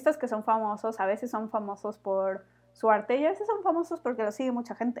los artistas que son famosos, a veces son famosos por su arte y a veces son famosos porque lo sigue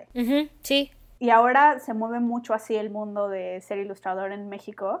mucha gente. Ujú, sí. Y ahora se mueve mucho así el mundo de ser ilustrador en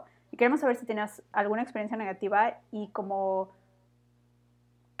México. Y queremos saber si tienes alguna experiencia negativa y como,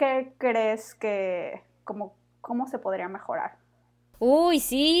 ¿qué crees que, como, cómo se podría mejorar? Uy,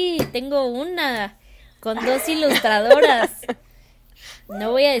 sí, tengo una con 2 ilustradoras.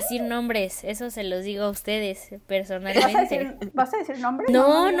 No voy a decir nombres, eso se los digo a ustedes personalmente. ¿Vas a decir nombres?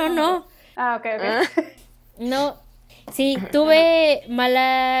 No. Ah, ok. No, sí, tuve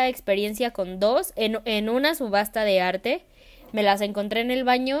mala experiencia con 2 en una subasta de arte. Me las encontré en el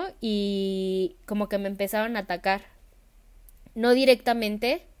baño y como que me empezaron a atacar. No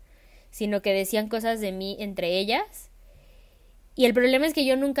directamente, sino que decían cosas de mí entre ellas. Y el problema es que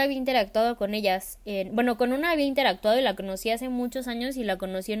yo nunca había interactuado con ellas. Bueno, con una había interactuado y la conocí hace muchos años y la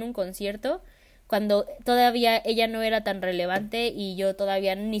conocí en un concierto cuando todavía ella no era tan relevante y yo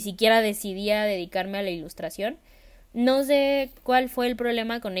todavía ni siquiera decidía dedicarme a la ilustración. No sé cuál fue el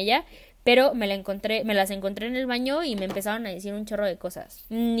problema con ella, pero me las encontré en el baño y me empezaron a decir un chorro de cosas.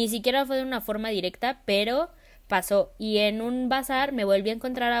 Ni siquiera fue de una forma directa, pero pasó. Y en un bazar me volví a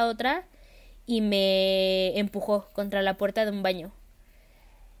encontrar a otra y me empujó contra la puerta de un baño.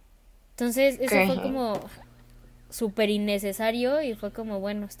 Entonces eso fue como súper innecesario y fue como,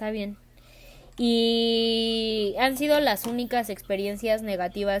 bueno, está bien. Y han sido las únicas experiencias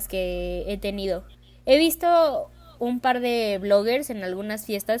negativas que he tenido. He visto un par de bloggers en algunas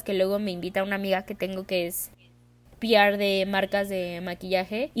fiestas que luego me invita una amiga que tengo que es PR de marcas de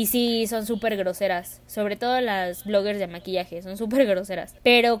maquillaje y sí son súper groseras, sobre todo las bloggers de maquillaje son súper groseras,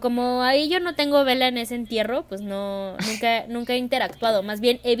 pero como ahí yo no tengo vela en ese entierro, pues nunca he interactuado, más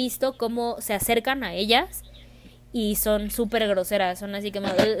bien he visto cómo se acercan a ellas y son súper groseras, son así como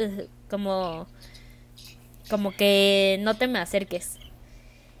que no te me acerques.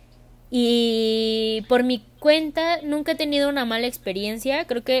 Y por mi cuenta nunca he tenido una mala experiencia.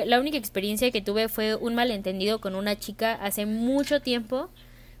 Creo que la única experiencia que tuve fue un malentendido con una chica hace mucho tiempo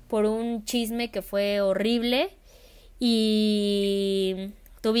por un chisme que fue horrible y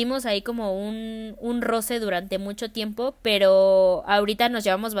tuvimos ahí como un roce durante mucho tiempo, pero ahorita nos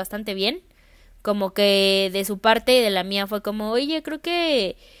llevamos bastante bien. Como que de su parte y de la mía fue como, oye, creo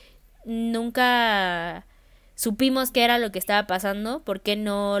que nunca supimos qué era lo que estaba pasando, por qué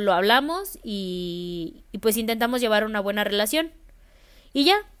no lo hablamos y pues intentamos llevar una buena relación. Y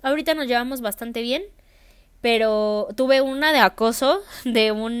ya, ahorita nos llevamos bastante bien. Pero tuve una de acoso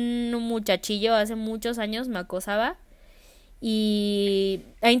de un muchachillo hace muchos años, me acosaba. Y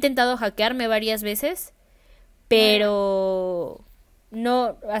ha intentado hackearme varias veces. Pero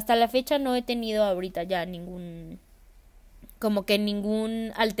no, hasta la fecha no he tenido ahorita ya ningún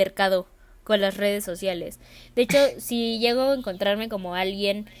altercado con las redes sociales. De hecho, si llego a encontrarme como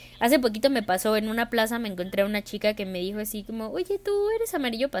alguien, hace poquito me pasó en una plaza, me encontré a una chica que me dijo así como, oye, ¿tú eres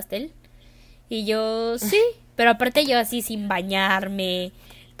amarillo pastel? Y yo, sí, pero aparte yo así sin bañarme,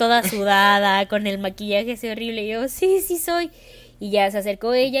 toda sudada, con el maquillaje así horrible, y yo, sí, sí soy. Y ya se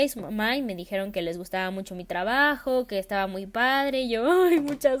acercó ella y su mamá y me dijeron que les gustaba mucho mi trabajo, que estaba muy padre, y yo, ay,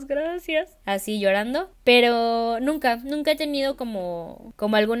 muchas gracias. Así llorando, pero nunca he tenido como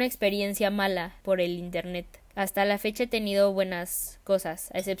alguna experiencia mala por el internet. Hasta la fecha he tenido buenas cosas,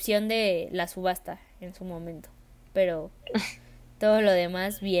 a excepción de la subasta en su momento, pero todo lo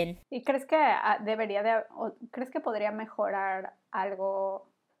demás bien. ¿Y crees que crees que podría mejorar algo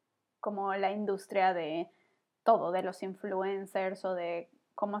como la industria de todo, de los influencers o de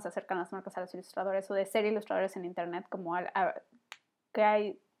cómo se acercan las marcas a los ilustradores o de ser ilustradores en internet, como que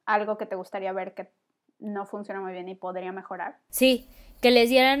hay algo que te gustaría ver que no funciona muy bien y podría mejorar? Sí, que les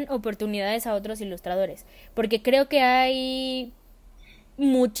dieran oportunidades a otros ilustradores, porque creo que hay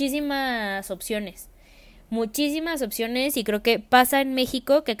muchísimas opciones y creo que pasa en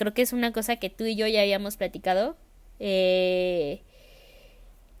México, que creo que es una cosa que tú y yo ya habíamos platicado. Hay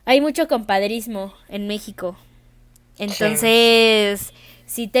mucho compadrismo en México. Entonces,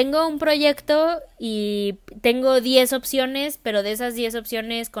 si tengo un proyecto y tengo 10 opciones, pero de esas 10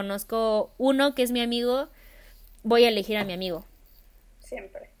 opciones conozco uno que es mi amigo, voy a elegir a mi amigo.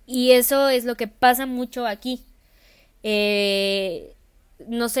 Siempre. Y eso es lo que pasa mucho aquí.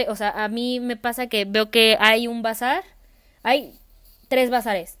 No sé, o sea, a mí me pasa que veo que hay un bazar, hay 3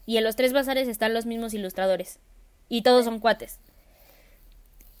 bazares, y en los 3 bazares están los mismos ilustradores, y todos son cuates.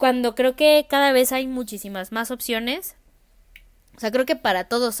 Cuando creo que cada vez hay muchísimas más opciones, o sea, creo que para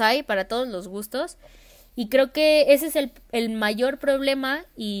todos hay, para todos los gustos, y creo que ese es el mayor problema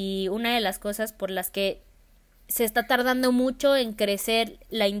y una de las cosas por las que se está tardando mucho en crecer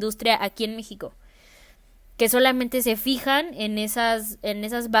la industria aquí en México. Que solamente se fijan en esas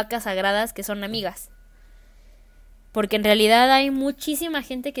vacas sagradas que son amigas. Porque en realidad hay muchísima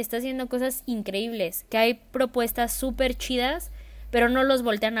gente que está haciendo cosas increíbles, que hay propuestas súper chidas, pero no los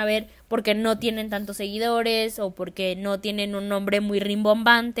voltean a ver porque no tienen tantos seguidores, o porque no tienen un nombre muy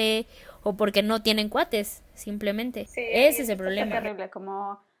rimbombante, o porque no tienen cuates, simplemente. Sí, ese es el problema. Es terrible,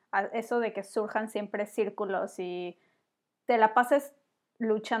 como eso de que surjan siempre círculos y te la pases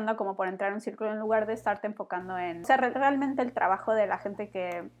luchando como por entrar en un círculo en lugar de estarte enfocando en... O sea, realmente el trabajo de la gente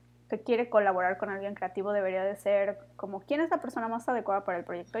que quiere colaborar con alguien creativo debería de ser como quién es la persona más adecuada para el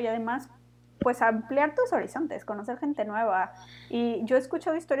proyecto, y además pues ampliar tus horizontes, conocer gente nueva. Y yo he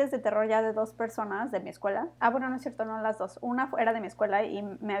escuchado historias de terror ya de 2 personas de mi escuela. Bueno, no es cierto, no las 2. Una era de mi escuela y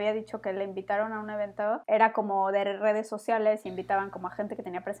me había dicho que le invitaron a un evento, era como de redes sociales, invitaban como a gente que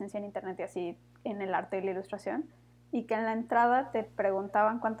tenía presencia en internet y así en el arte y la ilustración, y que en la entrada te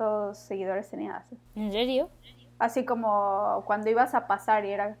preguntaban cuántos seguidores tenías. ¿En serio? Así como cuando ibas a pasar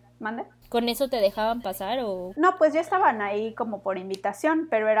y era... ¿Mande? ¿Con eso te dejaban pasar o...? No, pues ya estaban ahí como por invitación,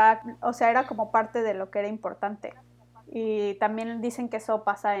 pero era como parte de lo que era importante. Y también dicen que eso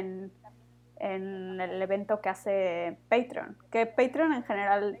pasa en el evento que hace Patreon. Que Patreon en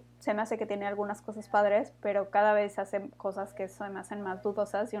general se me hace que tiene algunas cosas padres, pero cada vez hace cosas que se me hacen más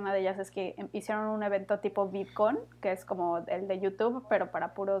dudosas, y una de ellas es que hicieron un evento tipo VidCon, que es como el de YouTube, pero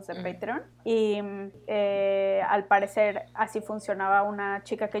para puros de Patreon. Y al parecer así funcionaba. Una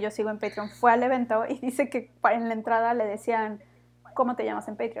chica que yo sigo en Patreon fue al evento y dice que en la entrada le decían, ¿cómo te llamas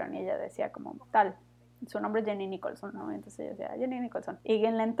en Patreon? Y ella decía como tal. Su nombre es Jenny Nicholson, ¿no? Entonces ella decía, Jenny Nicholson. Y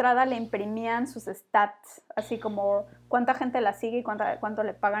en la entrada le imprimían sus stats, así como cuánta gente la sigue y cuánto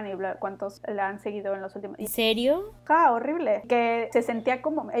le pagan y cuántos la han seguido en los últimos... ¿En serio? Horrible. Que se sentía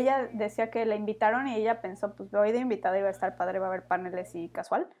como... Ella decía que la invitaron y ella pensó, pues voy de invitada y va a estar padre, va a haber paneles y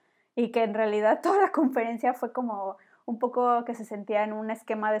casual. Y que en realidad toda la conferencia fue como un poco que se sentía en un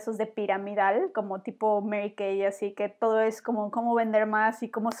esquema de esos de piramidal, como tipo Mary Kay, así que todo es como cómo vender más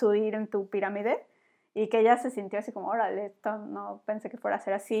y cómo subir en tu pirámide. Y que ella se sintió así como, órale, esto no pensé que fuera a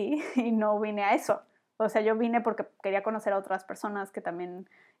ser así y no vine a eso. O sea, yo vine porque quería conocer a otras personas que también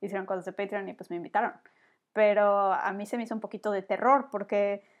hicieron cosas de Patreon y pues me invitaron. Pero a mí se me hizo un poquito de terror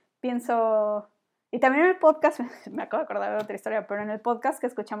porque pienso... Y también en el podcast, me acabo de acordar de otra historia, pero en el podcast que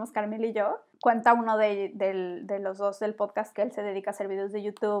escuchamos Carmel y yo, cuenta uno de los dos del podcast que él se dedica a hacer videos de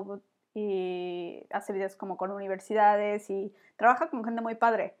YouTube y hace videos como con universidades y trabaja con gente muy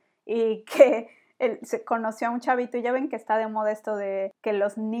padre. Y que él se conoció a un chavito, y ya ven que está de moda esto de que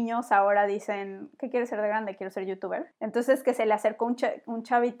los niños ahora dicen, ¿qué quieres ser de grande? Quiero ser youtuber. Entonces que se le acercó un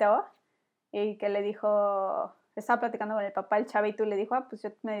chavito y que le dijo, estaba platicando con el papá el chavito y le dijo, pues yo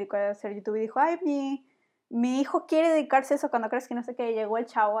me dedico a hacer YouTube, y dijo, ay, mi hijo quiere dedicarse a eso cuando crees que no sé qué. Y llegó el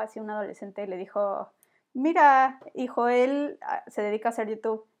chavo, así un adolescente, y le dijo, mira, hijo, él se dedica a hacer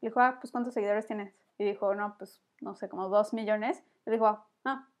YouTube. Le dijo, pues ¿cuántos seguidores tienes? Y dijo, no, pues no sé, como 2 millones. Le dijo,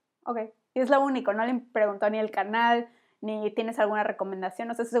 ok. Y es lo único, no le preguntó ni el canal, ni tienes alguna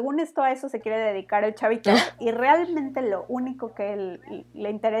recomendación. O sea, según esto, a eso se quiere dedicar el chavito. Y realmente lo único que le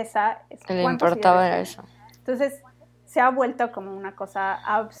interesa es Que le cuántos importaba seguidores era tiene. eso. Entonces, se ha vuelto como una cosa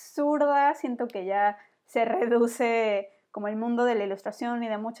absurda. Siento que ya se reduce como el mundo de la ilustración y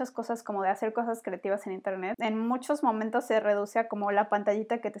de muchas cosas, como de hacer cosas creativas en internet. En muchos momentos se reduce a como la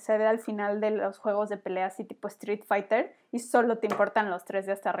pantallita que te sale al final de los juegos de peleas y tipo Street Fighter, y solo te importan los 3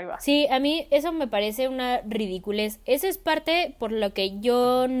 de hasta arriba. Sí, a mí eso me parece una ridiculez. Esa es parte por lo que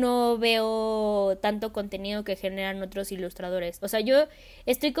yo no veo tanto contenido que generan otros ilustradores. O sea, yo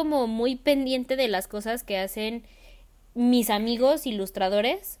estoy como muy pendiente de las cosas que hacen mis amigos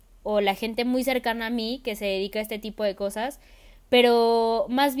ilustradores o la gente muy cercana a mí que se dedica a este tipo de cosas, pero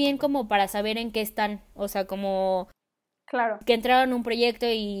más bien como para saber en qué están, o sea, como claro, que entraron a un proyecto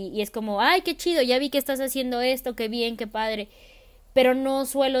y es como, ay, qué chido, ya vi que estás haciendo esto, qué bien, qué padre, pero no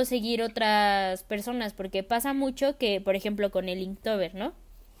suelo seguir otras personas, porque pasa mucho que, por ejemplo, con el Inktober, ¿no?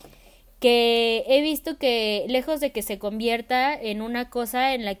 Que he visto que lejos de que se convierta en una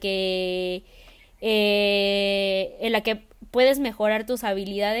cosa en la que puedes mejorar tus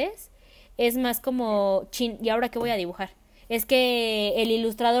habilidades, es más como, ¿y ahora qué voy a dibujar? Es que el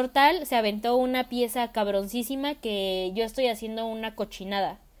ilustrador tal se aventó una pieza cabroncísima que yo estoy haciendo una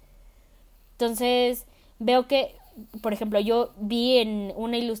cochinada. Entonces veo que, por ejemplo, yo vi en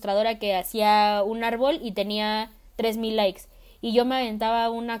una ilustradora que hacía un árbol y tenía 3,000 likes, y yo me aventaba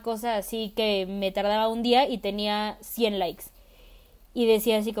una cosa así que me tardaba un día y tenía 100 likes. Y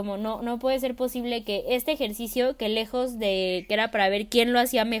decía así como, no puede ser posible que este ejercicio, que lejos de que era para ver quién lo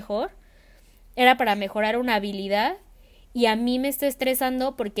hacía mejor, era para mejorar una habilidad, y a mí me está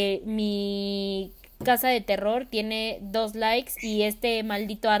estresando porque mi casa de terror tiene 2 likes y este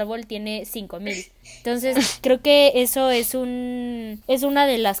maldito árbol tiene 5,000. Entonces creo que eso es una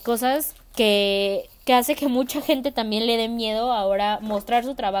de las cosas que hace que mucha gente también le dé miedo ahora mostrar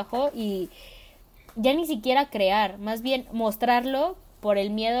su trabajo, y ya ni siquiera crear, más bien mostrarlo por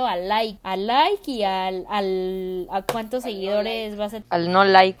el miedo al like y a cuántos seguidores vas a... Al no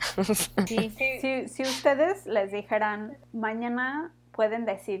like. Sí. Si ustedes les dijeran, mañana pueden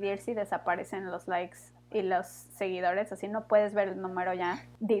decidir si desaparecen los likes y los seguidores, así no puedes ver el número ya,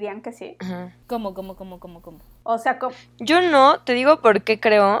 ¿dirían que sí? ¿Cómo? O sea, yo no, te digo por qué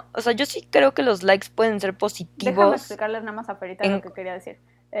creo. O sea, yo sí creo que los likes pueden ser positivos. Déjame explicarles nada más a Ferita lo que quería decir.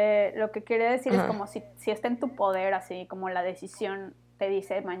 Lo que quería decir es como si está en tu poder, así como la decisión te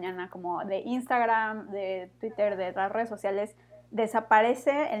dice mañana, como de Instagram, de Twitter, de las redes sociales,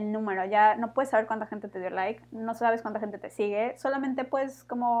 desaparece el número, ya no puedes saber cuánta gente te dio like, no sabes cuánta gente te sigue, solamente puedes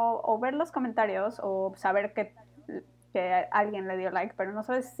como o ver los comentarios o saber que alguien le dio like, pero no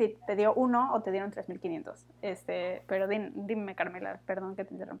sabes si te dio 1 o te dieron 3,500. Pero dime, Carmela, perdón que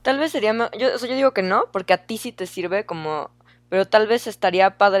te interrumpa. Tal vez sería, yo digo que no, porque a ti sí te sirve como, pero tal vez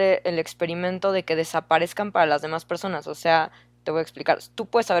estaría padre el experimento de que desaparezcan para las demás personas. O sea, te voy a explicar. Tú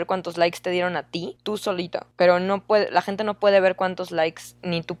puedes saber cuántos likes te dieron a ti, tú solito, pero la gente no puede ver cuántos likes,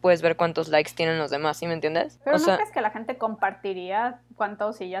 ni tú puedes ver cuántos likes tienen los demás, ¿sí me entiendes? Pero ¿no crees que la gente compartiría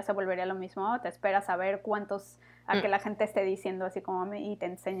cuántos y ya se volvería lo mismo? ¿Te esperas a ver cuántos, a que la gente esté diciendo así como y te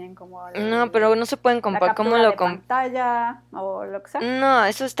enseñen como no, pero no se pueden comparar. ¿Cómo lo pantalla o lo que sea? No,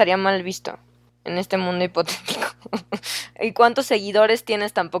 eso estaría mal visto en este mundo hipotético. Y cuántos seguidores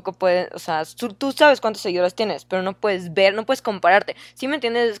tienes tampoco puedes, o sea, tú sabes cuántos seguidores tienes, pero no puedes ver, no puedes compararte. ¿Sí me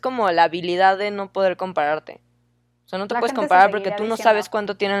entiendes? Es como la habilidad de no poder compararte. O sea, no te puedes comparar porque tú no sabes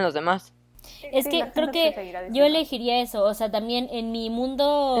cuánto tienen los demás. Es que creo que yo elegiría eso, o sea, también en mi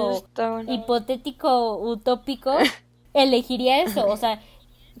mundo hipotético, utópico, elegiría eso, o sea,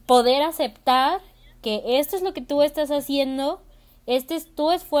 poder aceptar que esto es lo que tú estás haciendo, este es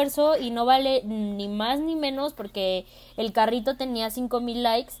tu esfuerzo y no vale ni más ni menos porque el carrito tenía 5,000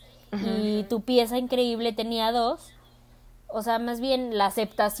 likes y tu pieza increíble tenía 2. O sea, más bien la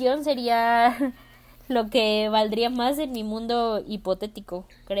aceptación sería lo que valdría más en mi mundo hipotético,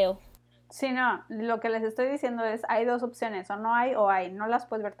 creo. Sí, no, lo que les estoy diciendo es, hay dos opciones, o no hay o hay, no las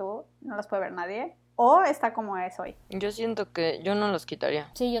puedes ver tú, no las puede ver nadie, o está como es hoy. Yo siento que yo no los quitaría.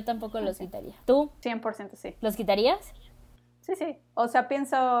 Sí, yo tampoco los quitaría. ¿Tú? 100% sí. ¿Los quitarías? Sí, o sea,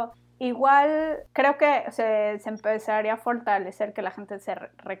 pienso, igual creo que se empezaría a fortalecer que la gente se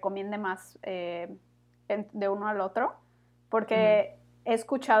recomiende más de uno al otro, porque he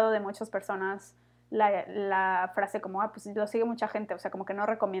escuchado de muchas personas la frase como, pues lo sigue mucha gente, o sea, como que no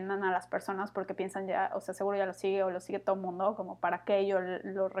recomiendan a las personas porque piensan ya, o sea, seguro ya lo sigue o lo sigue todo el mundo, como para qué yo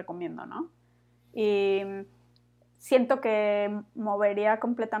lo recomiendo, ¿no? Y siento que movería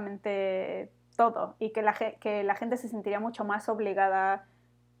completamente todo y que la gente se sentiría mucho más obligada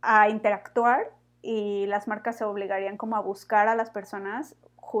a interactuar y las marcas se obligarían como a buscar a las personas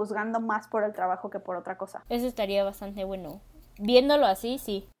juzgando más por el trabajo que por otra cosa. Eso estaría bastante bueno. Viéndolo así,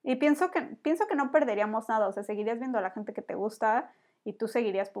 sí. Y pienso que no perderíamos nada, o sea, seguirías viendo a la gente que te gusta y tú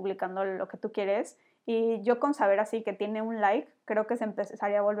seguirías publicando lo que tú quieres. Y yo con saber así que tiene un like, creo que se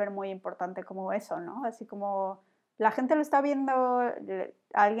empezaría a volver muy importante como eso, ¿no? Así como la gente lo está viendo, a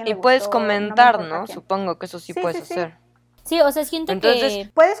alguien le Y puedes gustó, comentar, no me importa ¿no? quién. Supongo que eso sí puedes hacer. Sí, o sea, siento Entonces,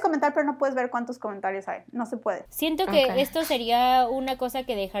 que... Puedes comentar, pero no puedes ver cuántos comentarios hay. No se puede. Siento que Ok. esto sería una cosa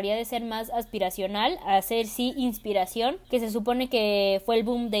que dejaría de ser más aspiracional a ser sí inspiración, que se supone que fue el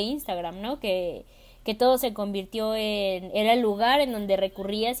boom de Instagram, ¿no? Que todo se convirtió era el lugar en donde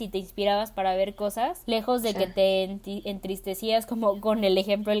recurrías y te inspirabas para ver cosas, lejos de Sí. que te entristecías como con el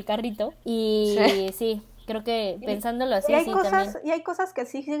ejemplo del carrito. Y sí, creo que pensándolo así, Y hay sí cosas, también. y hay cosas que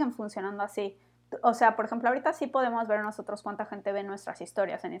sí siguen funcionando así. O sea, por ejemplo, ahorita sí podemos ver nosotros cuánta gente ve nuestras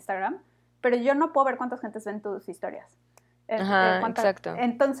historias en Instagram, pero yo no puedo ver cuántas gentes ven tus historias. Ajá, exacto.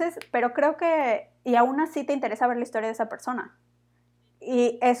 Entonces, pero creo que, y aún así te interesa ver la historia de esa persona.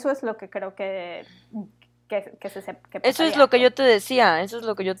 Y eso es lo que creo que pasaría. Eso es lo que yo te decía, eso es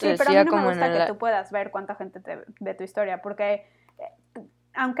lo que yo te Sí, pero a mí decía no me como gusta en que tú puedas ver cuánta gente te ve tu historia, porque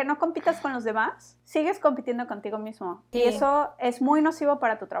aunque no compitas con los demás, sigues compitiendo contigo mismo. Sí. Y eso es muy nocivo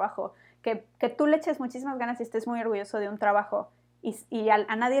para tu trabajo. Que tú le eches muchísimas ganas y estés muy orgulloso de un trabajo y a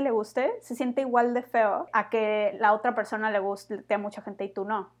nadie le guste, se siente igual de feo a que la otra persona le guste a mucha gente y tú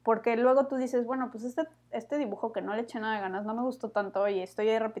no. Porque luego tú dices, bueno, pues este dibujo que no le eché nada de ganas, no me gustó tanto y estoy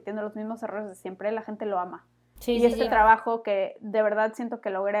ahí repitiendo los mismos errores de siempre, la gente lo ama. Sí, Y sí, este sí. trabajo que de verdad siento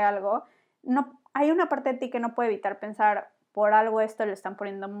que logré algo, no, hay una parte de ti que no puede evitar pensar, por algo esto le están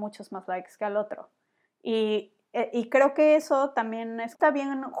poniendo muchos más likes que al otro. Y creo que eso también está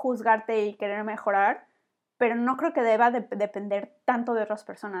bien, juzgarte y querer mejorar, pero no creo que deba depender tanto de otras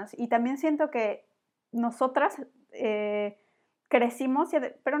personas. Y también siento que nosotras crecimos,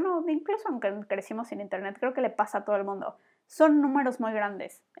 pero no, incluso aunque crecimos sin internet, creo que le pasa a todo el mundo. Son números muy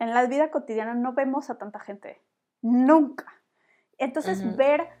grandes. En la vida cotidiana no vemos a tanta gente. Nunca. Entonces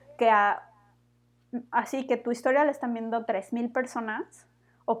ver que así que tu historia la están viendo 3,000 personas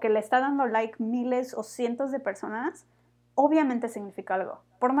o que le está dando like miles o cientos de personas, obviamente significa algo.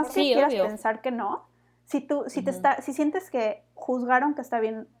 Por más que Sí, quieras obvio. pensar que no, si sientes que juzgaron que está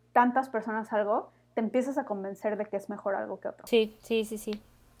bien tantas personas algo, te empiezas a convencer de que es mejor algo que otro. Sí,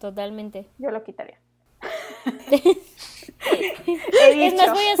 totalmente. Yo lo quitaría. Es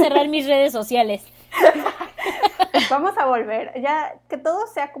más, voy a cerrar mis redes sociales. Vamos a volver, ya que todo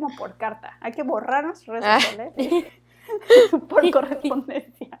sea como por carta. Hay que borrar nuestras redes sociales por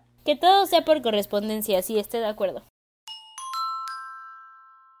correspondencia. Que todo sea por correspondencia, sí, estoy de acuerdo.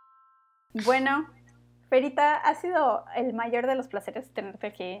 Bueno, Ferita, ha sido el mayor de los placeres tenerte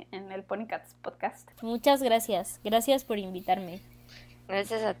aquí en el Ponycats podcast. Muchas gracias. Gracias por invitarme.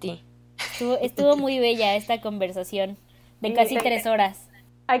 Gracias a ti. Estuvo muy bella esta conversación de Sí, casi 3 horas.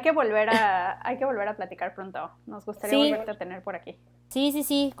 Hay que volver a platicar pronto. Nos gustaría Sí. volverte a tener por aquí.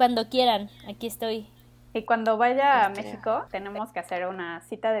 Sí, cuando quieran. Aquí estoy. Y cuando vaya a México, tenemos que hacer una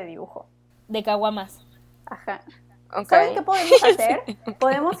cita de dibujo. De caguamas. Ajá. Ok. ¿Saben qué podemos hacer?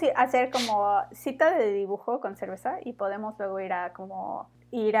 Podemos hacer como cita de dibujo con cerveza y podemos luego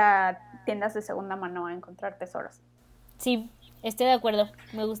ir a tiendas de segunda mano a encontrar tesoros. Sí, estoy de acuerdo.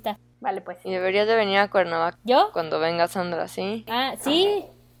 Me gusta. Vale, pues. Y deberías de venir a Cuernavaca ¿Yo? cuando venga Sandra, ¿sí? Ah, sí.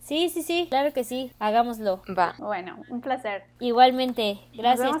 Sí. Claro que sí. Hagámoslo. Va. Bueno, un placer. Igualmente.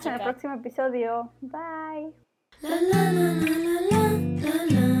 Gracias, Nos vemos en el chica. próximo episodio. Bye. La, la, la, la, la, la,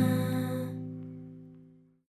 la.